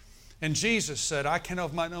 And Jesus said, I can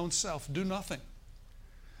of mine own self do nothing.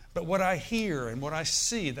 But what I hear and what I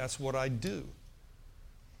see, that's what I do.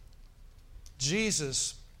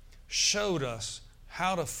 Jesus showed us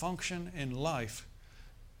how to function in life,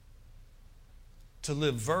 to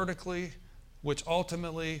live vertically, which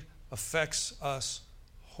ultimately affects us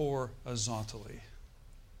horizontally.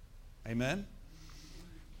 Amen?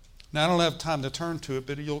 Now, I don't have time to turn to it,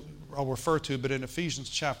 but I'll refer to it, but in Ephesians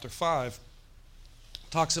chapter 5,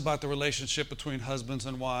 it talks about the relationship between husbands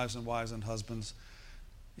and wives and husbands.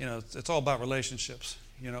 It's all about relationships,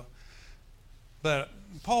 But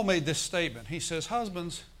Paul made this statement. He says,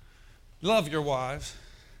 husbands, love your wives,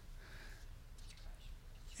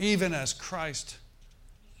 even as Christ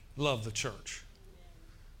loved the church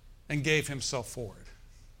and gave himself for it.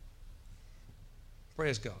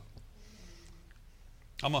 Praise God.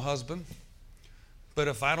 I'm a husband, but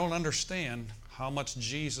if I don't understand how much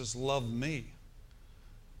Jesus loved me,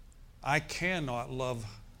 I cannot love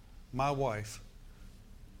my wife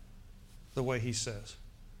the way he says.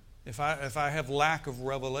 If I have lack of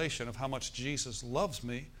revelation of how much Jesus loves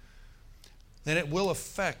me, then it will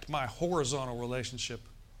affect my horizontal relationship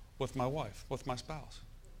with my wife, with my spouse.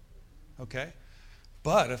 Okay?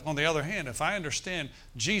 But on the other hand, if I understand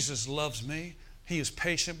Jesus loves me, he is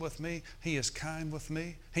patient with me, he is kind with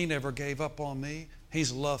me, he never gave up on me, he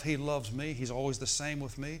loves me, he's always the same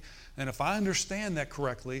with me. And if I understand that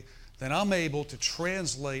correctly, then I'm able to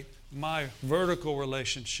translate my vertical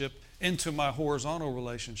relationship into my horizontal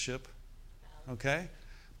relationship. Okay?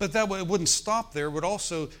 But that way it wouldn't stop there. It would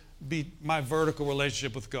also be my vertical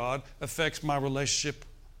relationship with God affects my relationship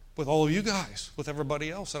with all of you guys, with everybody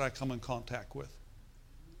else that I come in contact with. Do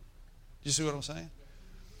you see what I'm saying?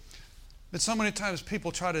 But so many times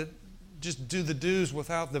people try to just do the do's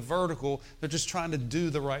without the vertical. They're just trying to do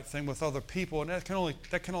the right thing with other people, and that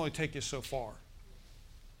can only take you so far.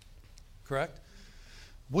 Correct?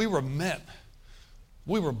 We were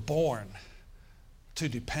born to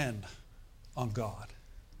depend on God.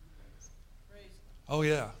 Oh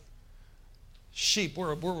yeah. Sheep,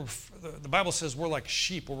 the Bible says we're like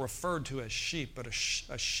sheep. We're referred to as sheep, but a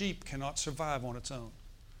sheep cannot survive on its own.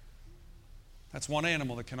 That's one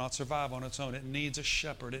animal that cannot survive on its own. It needs a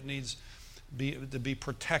shepherd. It needs to be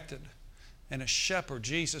protected. And a shepherd,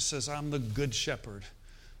 Jesus says, I'm the good shepherd.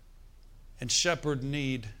 And sheep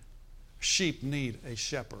need a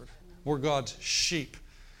shepherd. We're God's sheep,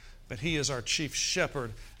 but He is our chief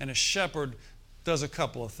shepherd. And a shepherd does a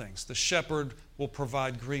couple of things. The shepherd will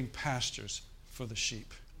provide green pastures for the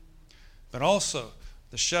sheep. But also,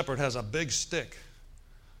 the shepherd has a big stick.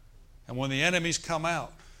 And when the enemies come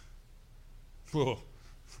out, whoa.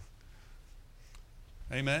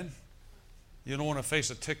 Amen? You don't want to face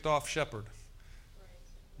a ticked off shepherd,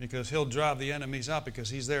 because he'll drive the enemies out because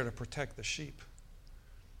he's there to protect the sheep.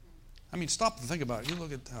 I mean, stop and think about it. You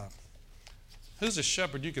look at who's a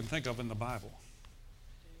shepherd you can think of in the Bible?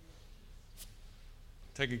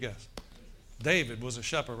 Take a guess. David was a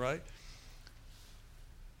shepherd, right?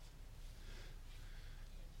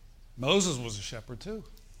 Moses was a shepherd too.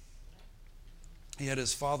 He had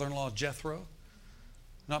his father-in-law Jethro,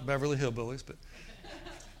 not Beverly Hillbillies, but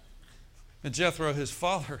Jethro, his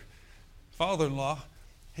father-in-law,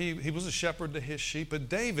 he was a shepherd to his sheep. But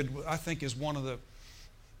David, I think, is one of the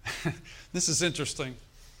this is interesting.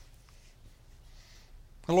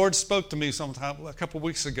 The Lord spoke to me a couple of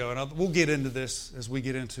weeks ago, and we'll get into this as we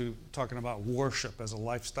get into talking about worship as a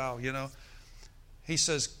lifestyle, you know. He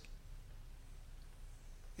said,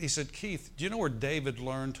 Keith, do you know where David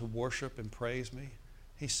learned to worship and praise me?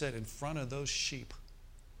 He said, in front of those sheep.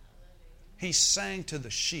 He sang to the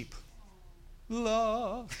sheep.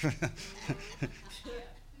 Love.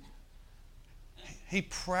 He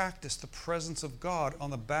practiced the presence of God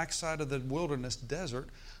on the backside of the wilderness desert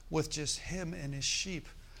with just him and his sheep.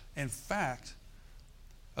 In fact,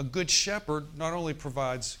 a good shepherd not only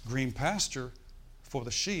provides green pasture for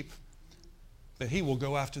the sheep, but he will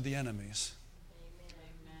go after the enemies.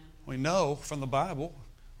 Amen. We know from the Bible,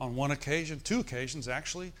 on one occasion, 2 occasions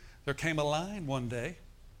actually, there came a lion one day.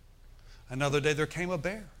 Another day there came a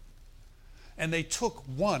bear. And they took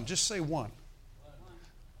one, just say one.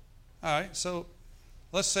 All right, so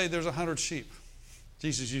let's say there's 100 sheep.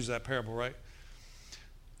 Jesus used that parable, right?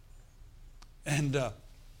 And a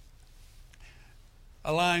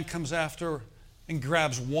lion comes after and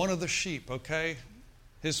grabs one of the sheep, okay?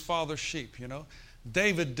 His father's sheep, you know.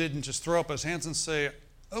 David didn't just throw up his hands and say,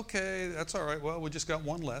 okay, that's all right. Well, we just got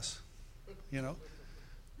one less, you know.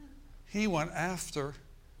 He went after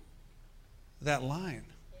that lion.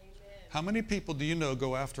 Amen. How many people do you know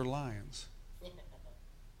go after lions?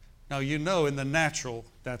 Now, you know in the natural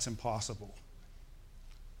that's impossible.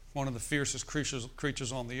 One of the fiercest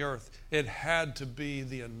creatures on the earth. It had to be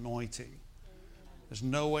the anointing. There's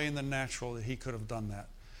no way in the natural that he could have done that.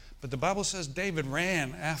 But the Bible says David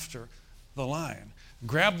ran after the lion,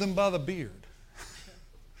 grabbed him by the beard.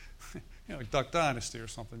 You know, like Duck Dynasty or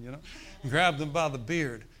something, you know. Grabbed him by the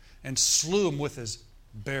beard and slew him with his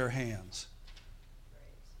bare hands.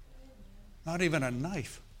 Not even a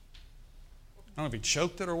knife. I don't know if he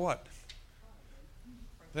choked it or what.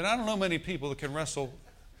 But I don't know many people that can wrestle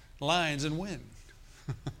lions and win.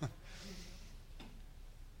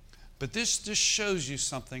 But this just shows you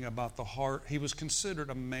something about the heart. He was considered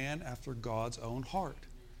a man after God's own heart.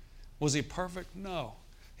 Was he perfect? No.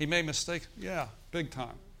 He made mistakes? Yeah, big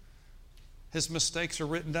time. His mistakes are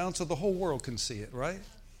written down so the whole world can see it, right?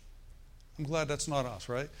 I'm glad that's not us,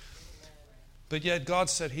 right? But yet God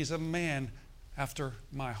said he's a man after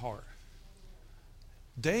my heart.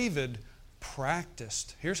 David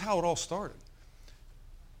practiced. Here's how it all started.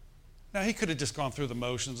 Now, he could have just gone through the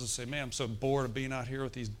motions and say, man, I'm so bored of being out here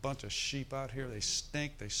with these bunch of sheep out here. They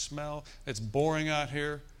stink. They smell. It's boring out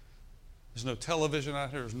here. There's no television out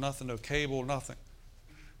here. There's nothing, no cable, nothing.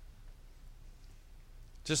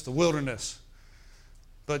 Just the wilderness.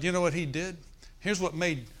 But you know what he did? Here's what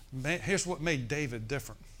made David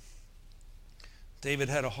different. David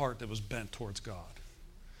had a heart that was bent towards God.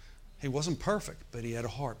 He wasn't perfect, but he had a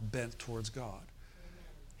heart bent towards God.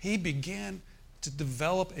 He began to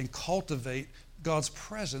develop and cultivate God's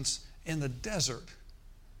presence in the desert.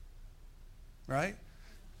 Right?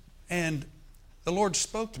 And the Lord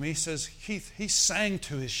spoke to me. He says, Keith, he sang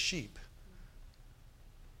to his sheep.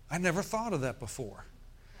 I never thought of that before.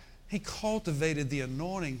 He cultivated the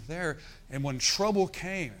anointing there. And when trouble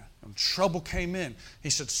came, When trouble came in, he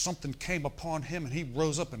said something came upon him and he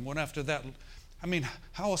rose up and went after that.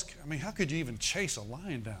 How could you even chase a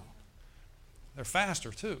lion down? They're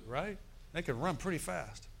faster too, right? They could run pretty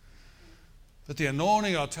fast. But the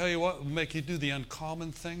anointing, I'll tell you what, will make you do the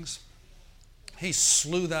uncommon things. He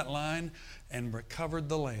slew that lion and recovered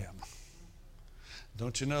the lamb.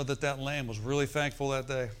 Don't you know that lamb was really thankful that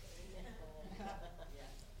day?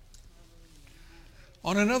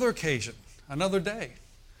 On another occasion, another day,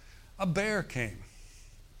 a bear came.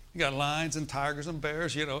 You got lions and tigers and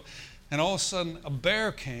bears, and all of a sudden a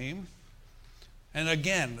bear came. And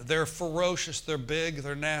again, they're ferocious, they're big,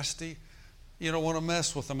 they're nasty. You don't want to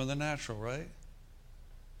mess with them in the natural, right?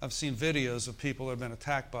 I've seen videos of people that have been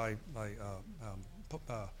attacked by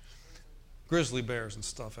grizzly bears and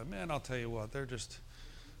stuff. And man, I'll tell you what, they're just,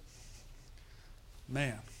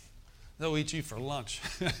 man, they'll eat you for lunch.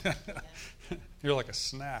 You're like a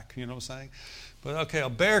snack, you know what I'm saying? But okay, a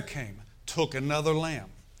bear came, took another lamb,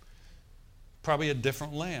 probably a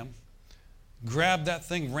different lamb, grabbed that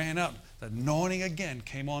thing, ran up. The anointing again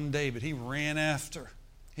came on David. He ran after,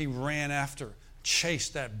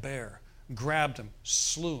 chased that bear, grabbed him,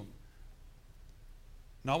 slew him.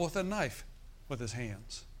 Not with a knife, with his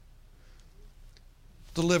hands.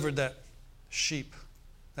 Delivered that sheep,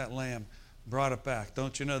 that lamb, brought it back.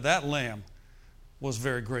 Don't you know that lamb was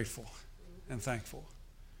very grateful and thankful.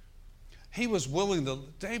 David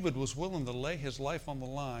was willing to lay his life on the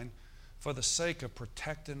line for the sake of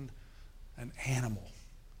protecting an animal.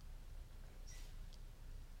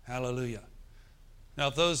 Hallelujah. Now,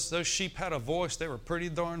 if those sheep had a voice, they were pretty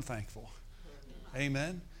darn thankful.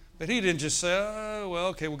 Amen. But he didn't just say, oh, well,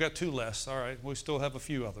 okay, we've got 2 less. All right, we still have a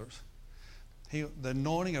few others. The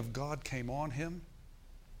anointing of God came on him.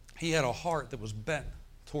 He had a heart that was bent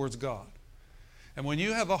towards God. And when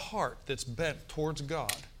you have a heart that's bent towards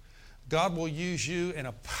God, God will use you in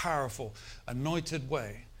a powerful, anointed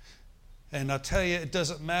way. And I tell you, it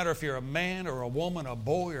doesn't matter if you're a man or a woman, a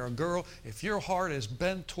boy or a girl. If your heart is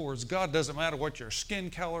bent towards God, it doesn't matter what your skin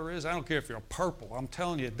color is. I don't care if you're purple. I'm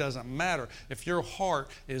telling you, it doesn't matter. If your heart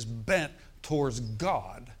is bent towards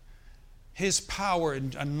God, His power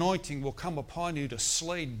and anointing will come upon you to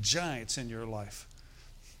slay giants in your life.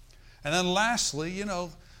 And then lastly,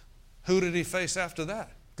 who did he face after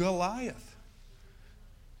that? Goliath.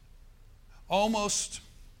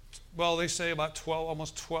 They say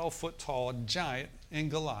almost 12 foot tall, a giant in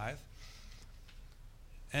Goliath.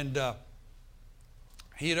 And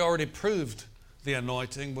he had already proved the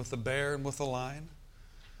anointing with the bear and with the lion.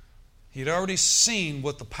 He had already seen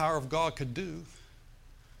what the power of God could do.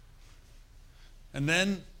 And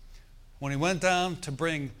then when he went down to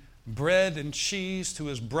bring bread and cheese to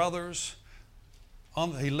his brothers,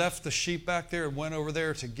 he left the sheep back there and went over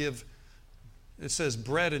there to give, it says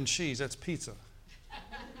bread and cheese, that's pizza.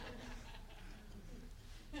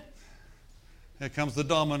 Here comes the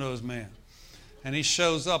Domino's man. And he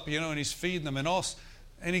shows up, and he's feeding them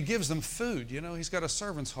and he gives them food. He's got a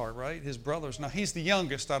servant's heart, right? His brothers. Now, he's the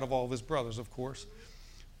youngest out of all of his brothers, of course.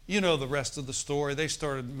 You know the rest of the story. They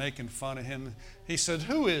started making fun of him. He said,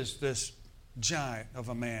 who is this giant of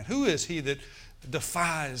a man? Who is he that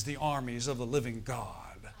defies the armies of the living God?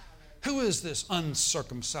 Who is this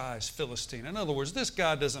uncircumcised Philistine? In other words, this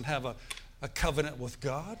guy doesn't have a covenant with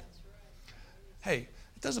God. Hey,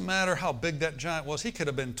 it doesn't matter how big that giant was. He could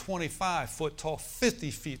have been 25 foot tall,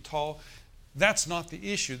 50 feet tall. That's not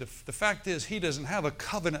the issue. The fact is, he doesn't have a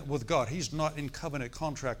covenant with God. He's not in covenant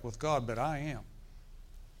contract with God, but I am.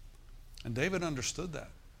 And David understood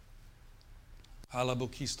that.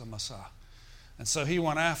 Halabukista Masa. And so he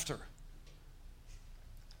went after.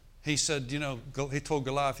 He said, he told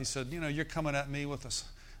Goliath, he said, you're coming at me with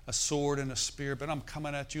a sword and a spear, but I'm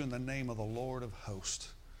coming at you in the name of the Lord of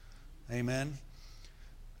hosts. Amen.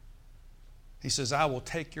 He says, I will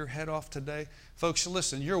take your head off today. Folks,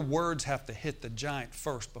 listen, your words have to hit the giant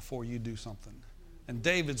first before you do something. And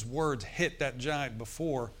David's words hit that giant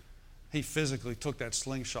before he physically took that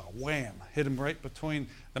slingshot. Wham! Hit him right between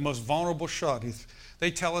the most vulnerable shot.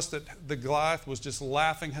 They tell us that the Goliath was just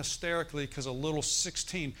laughing hysterically because a little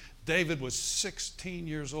 16. David was 16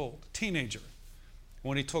 years old, teenager,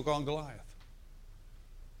 when he took on Goliath.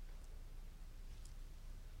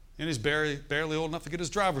 And he's barely old enough to get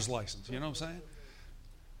his driver's license. You know what I'm saying?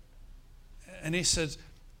 And he says,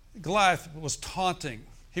 Goliath was taunting.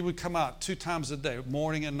 He would come out 2 times a day,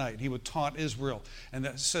 morning and night. He would taunt Israel. And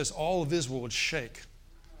that says all of Israel would shake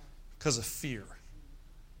because of fear.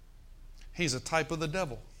 He's a type of the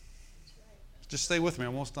devil. Just stay with me.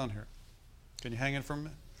 I'm almost done here. Can you hang in for a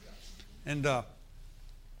minute? And but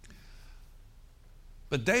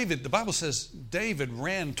David, the Bible says David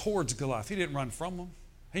ran towards Goliath. He didn't run from him.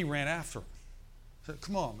 He ran after him. Said,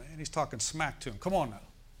 come on, man. He's talking smack to him. Come on now.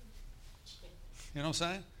 You know what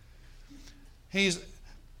I'm saying?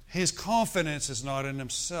 His confidence is not in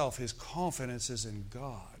himself. His confidence is in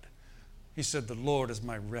God. He said, the Lord is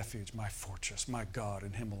my refuge, my fortress, my God.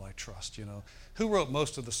 In him will I trust, you know. Who wrote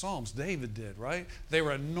most of the Psalms? David did, right? They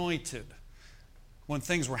were anointed. When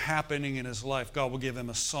things were happening in his life, God would give him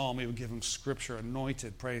a psalm. He would give him scripture,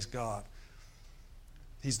 anointed. Praise God.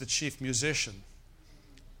 He's the chief musician.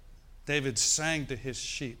 David sang to his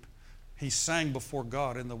sheep. He sang before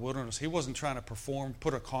God in the wilderness. He wasn't trying to perform,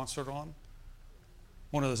 put a concert on.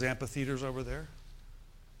 One of those amphitheaters over there.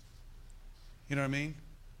 You know what I mean?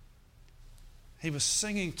 He was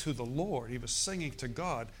singing to the Lord. He was singing to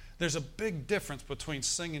God. There's a big difference between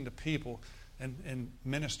singing to people and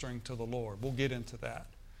ministering to the Lord. We'll get into that.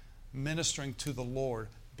 Ministering to the Lord,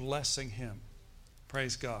 blessing Him.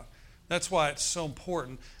 Praise God. That's why it's so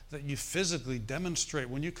important that you physically demonstrate.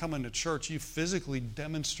 When you come into church, you physically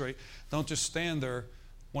demonstrate. Don't just stand there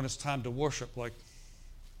when it's time to worship. Like,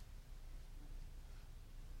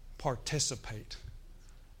 participate.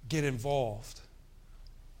 Get involved.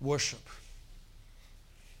 Worship.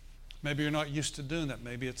 Maybe you're not used to doing that.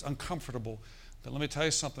 Maybe it's uncomfortable. But let me tell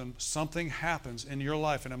you something. Something happens in your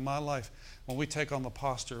life and in my life when we take on the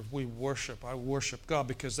posture of we worship. I worship God,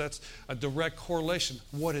 because that's a direct correlation.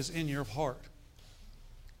 What is in your heart?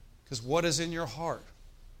 Because what is in your heart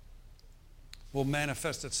will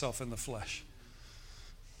manifest itself in the flesh.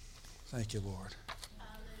 Thank you, Lord.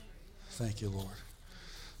 Thank you, Lord.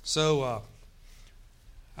 So,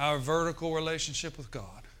 our vertical relationship with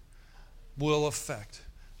God will affect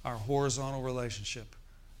our horizontal relationship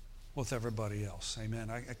with everybody else. Amen.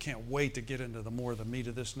 I can't wait to get into the more of the meat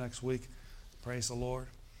of this next week. Praise the Lord.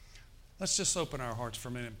 Let's just open our hearts for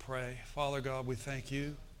a minute and pray. Father God, we thank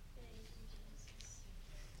you.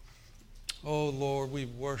 Oh Lord, we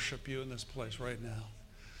worship you in this place right now.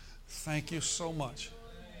 Thank you so much.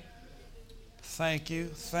 Thank you,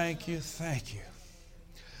 thank you, thank you.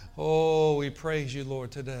 Oh, we praise you,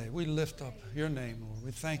 Lord, today. We lift up your name, Lord.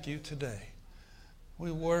 We thank you today.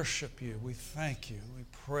 We worship you. We thank you. We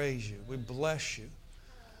praise you. We bless you.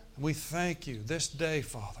 We thank you this day,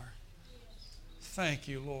 Father. Thank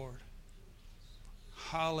you, Lord.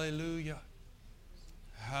 Hallelujah.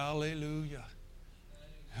 Hallelujah.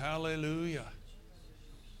 Hallelujah.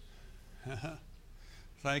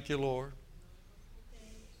 Thank you, Lord.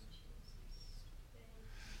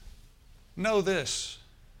 Know this,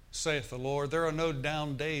 saith the Lord, there are no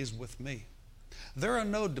down days with me. There are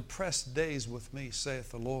no depressed days with me,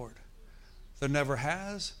 saith the Lord. There never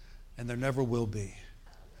has, and there never will be.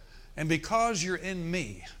 And because you're in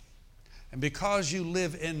me, and because you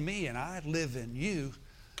live in me and I live in you,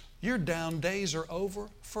 your down days are over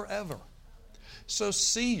forever. So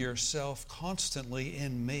see yourself constantly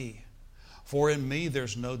in me. For in me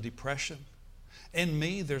there's no depression. In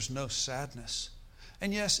me there's no sadness.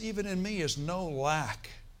 And yes, even in me is no lack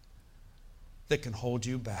that can hold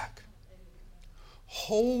you back.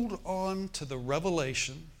 Hold on to the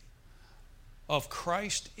revelation of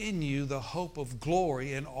Christ in you, the hope of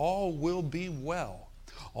glory, and all will be well.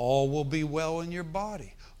 All will be well in your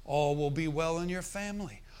body. All will be well in your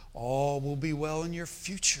family. All will be well in your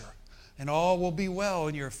future. And all will be well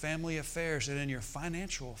in your family affairs and in your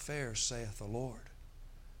financial affairs, saith the Lord.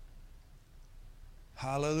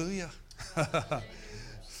 Hallelujah.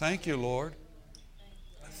 Thank you, Lord.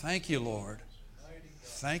 Thank you, Lord.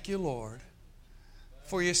 Thank you, Lord.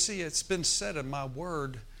 For you see, it's been said in my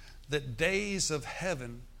word that days of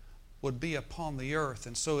heaven would be upon the earth.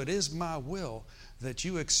 And so it is my will that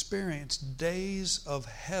you experience days of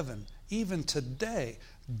heaven, even today,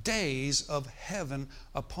 days of heaven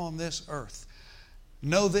upon this earth.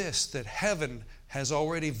 Know this, that heaven has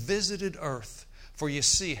already visited earth. For you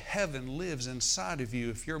see, heaven lives inside of you.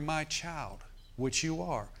 If you're my child, which you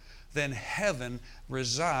are, then heaven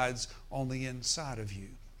resides on the inside of you.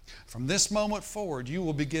 From this moment forward, you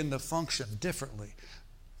will begin to function differently.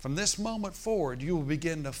 From this moment forward, you will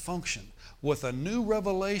begin to function with a new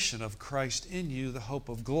revelation of Christ in you, the hope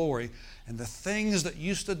of glory, and the things that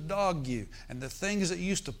used to dog you, and the things that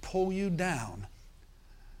used to pull you down,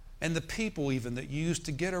 and the people even that you used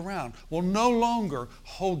to get around will no longer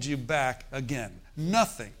hold you back again.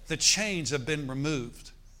 Nothing. The chains have been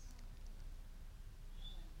removed.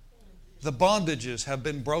 The bondages have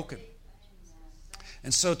been broken.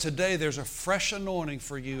 And so today there's a fresh anointing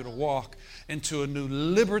for you to walk into a new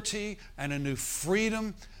liberty and a new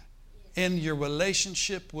freedom in your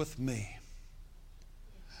relationship with me.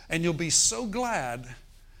 And you'll be so glad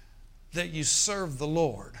that you serve the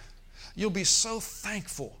Lord. You'll be so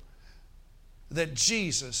thankful that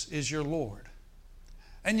Jesus is your Lord.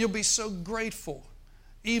 And you'll be so grateful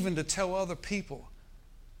even to tell other people,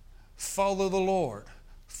 follow the Lord,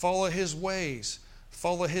 follow His ways,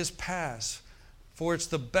 follow His paths, for it's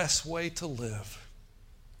the best way to live.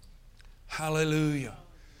 Hallelujah.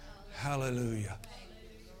 Hallelujah.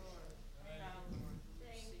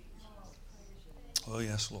 Oh,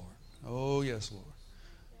 yes, Lord. Oh, yes, Lord.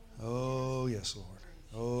 Oh, yes, Lord.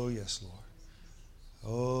 Oh, yes, Lord.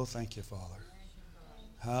 Oh, thank you, Father.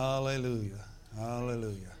 Hallelujah.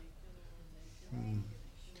 Hallelujah.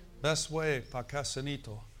 Best way,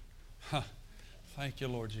 pacasanito. Thank you,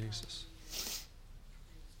 Lord Jesus.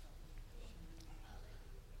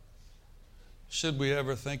 Should we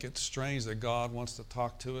ever think it's strange that God wants to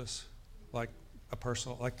talk to us like a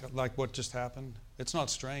personal, like what just happened? It's not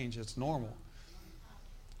strange, it's normal.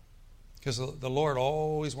 Because the Lord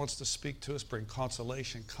always wants to speak to us, bring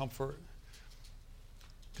consolation, comfort.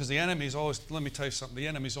 Because the enemy's always, let me tell you something, the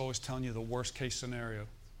enemy's always telling you the worst case scenario.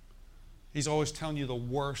 He's always telling you the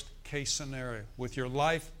worst case scenario with your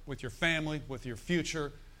life, with your family, with your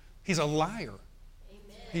future. He's a liar.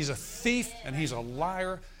 Amen. He's a thief and he's a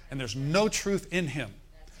liar, and there's no truth in him.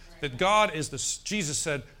 That God is Jesus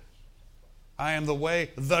said, I am the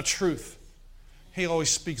way, the truth. He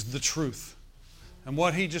always speaks the truth. And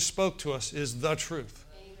what He just spoke to us is the truth.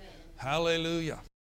 Amen. Hallelujah.